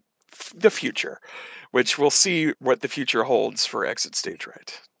from the future, which we'll see what the future holds for Exit Stage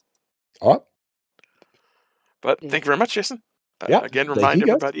Right. Oh, But Yeah. thank you very much, Jason. Yeah, Again, thank remind you,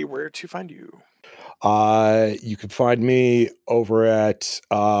 guys. everybody where to find you. you can find me over at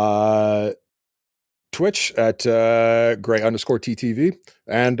Twitch at Gray_TTV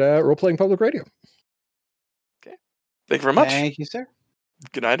and Role Playing Public Radio. Thank you very much. Thank you, sir.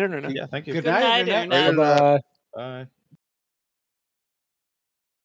 Good night, Internet. Yeah, thank you. Good Good night, night, Internet. Internet. Bye. Bye.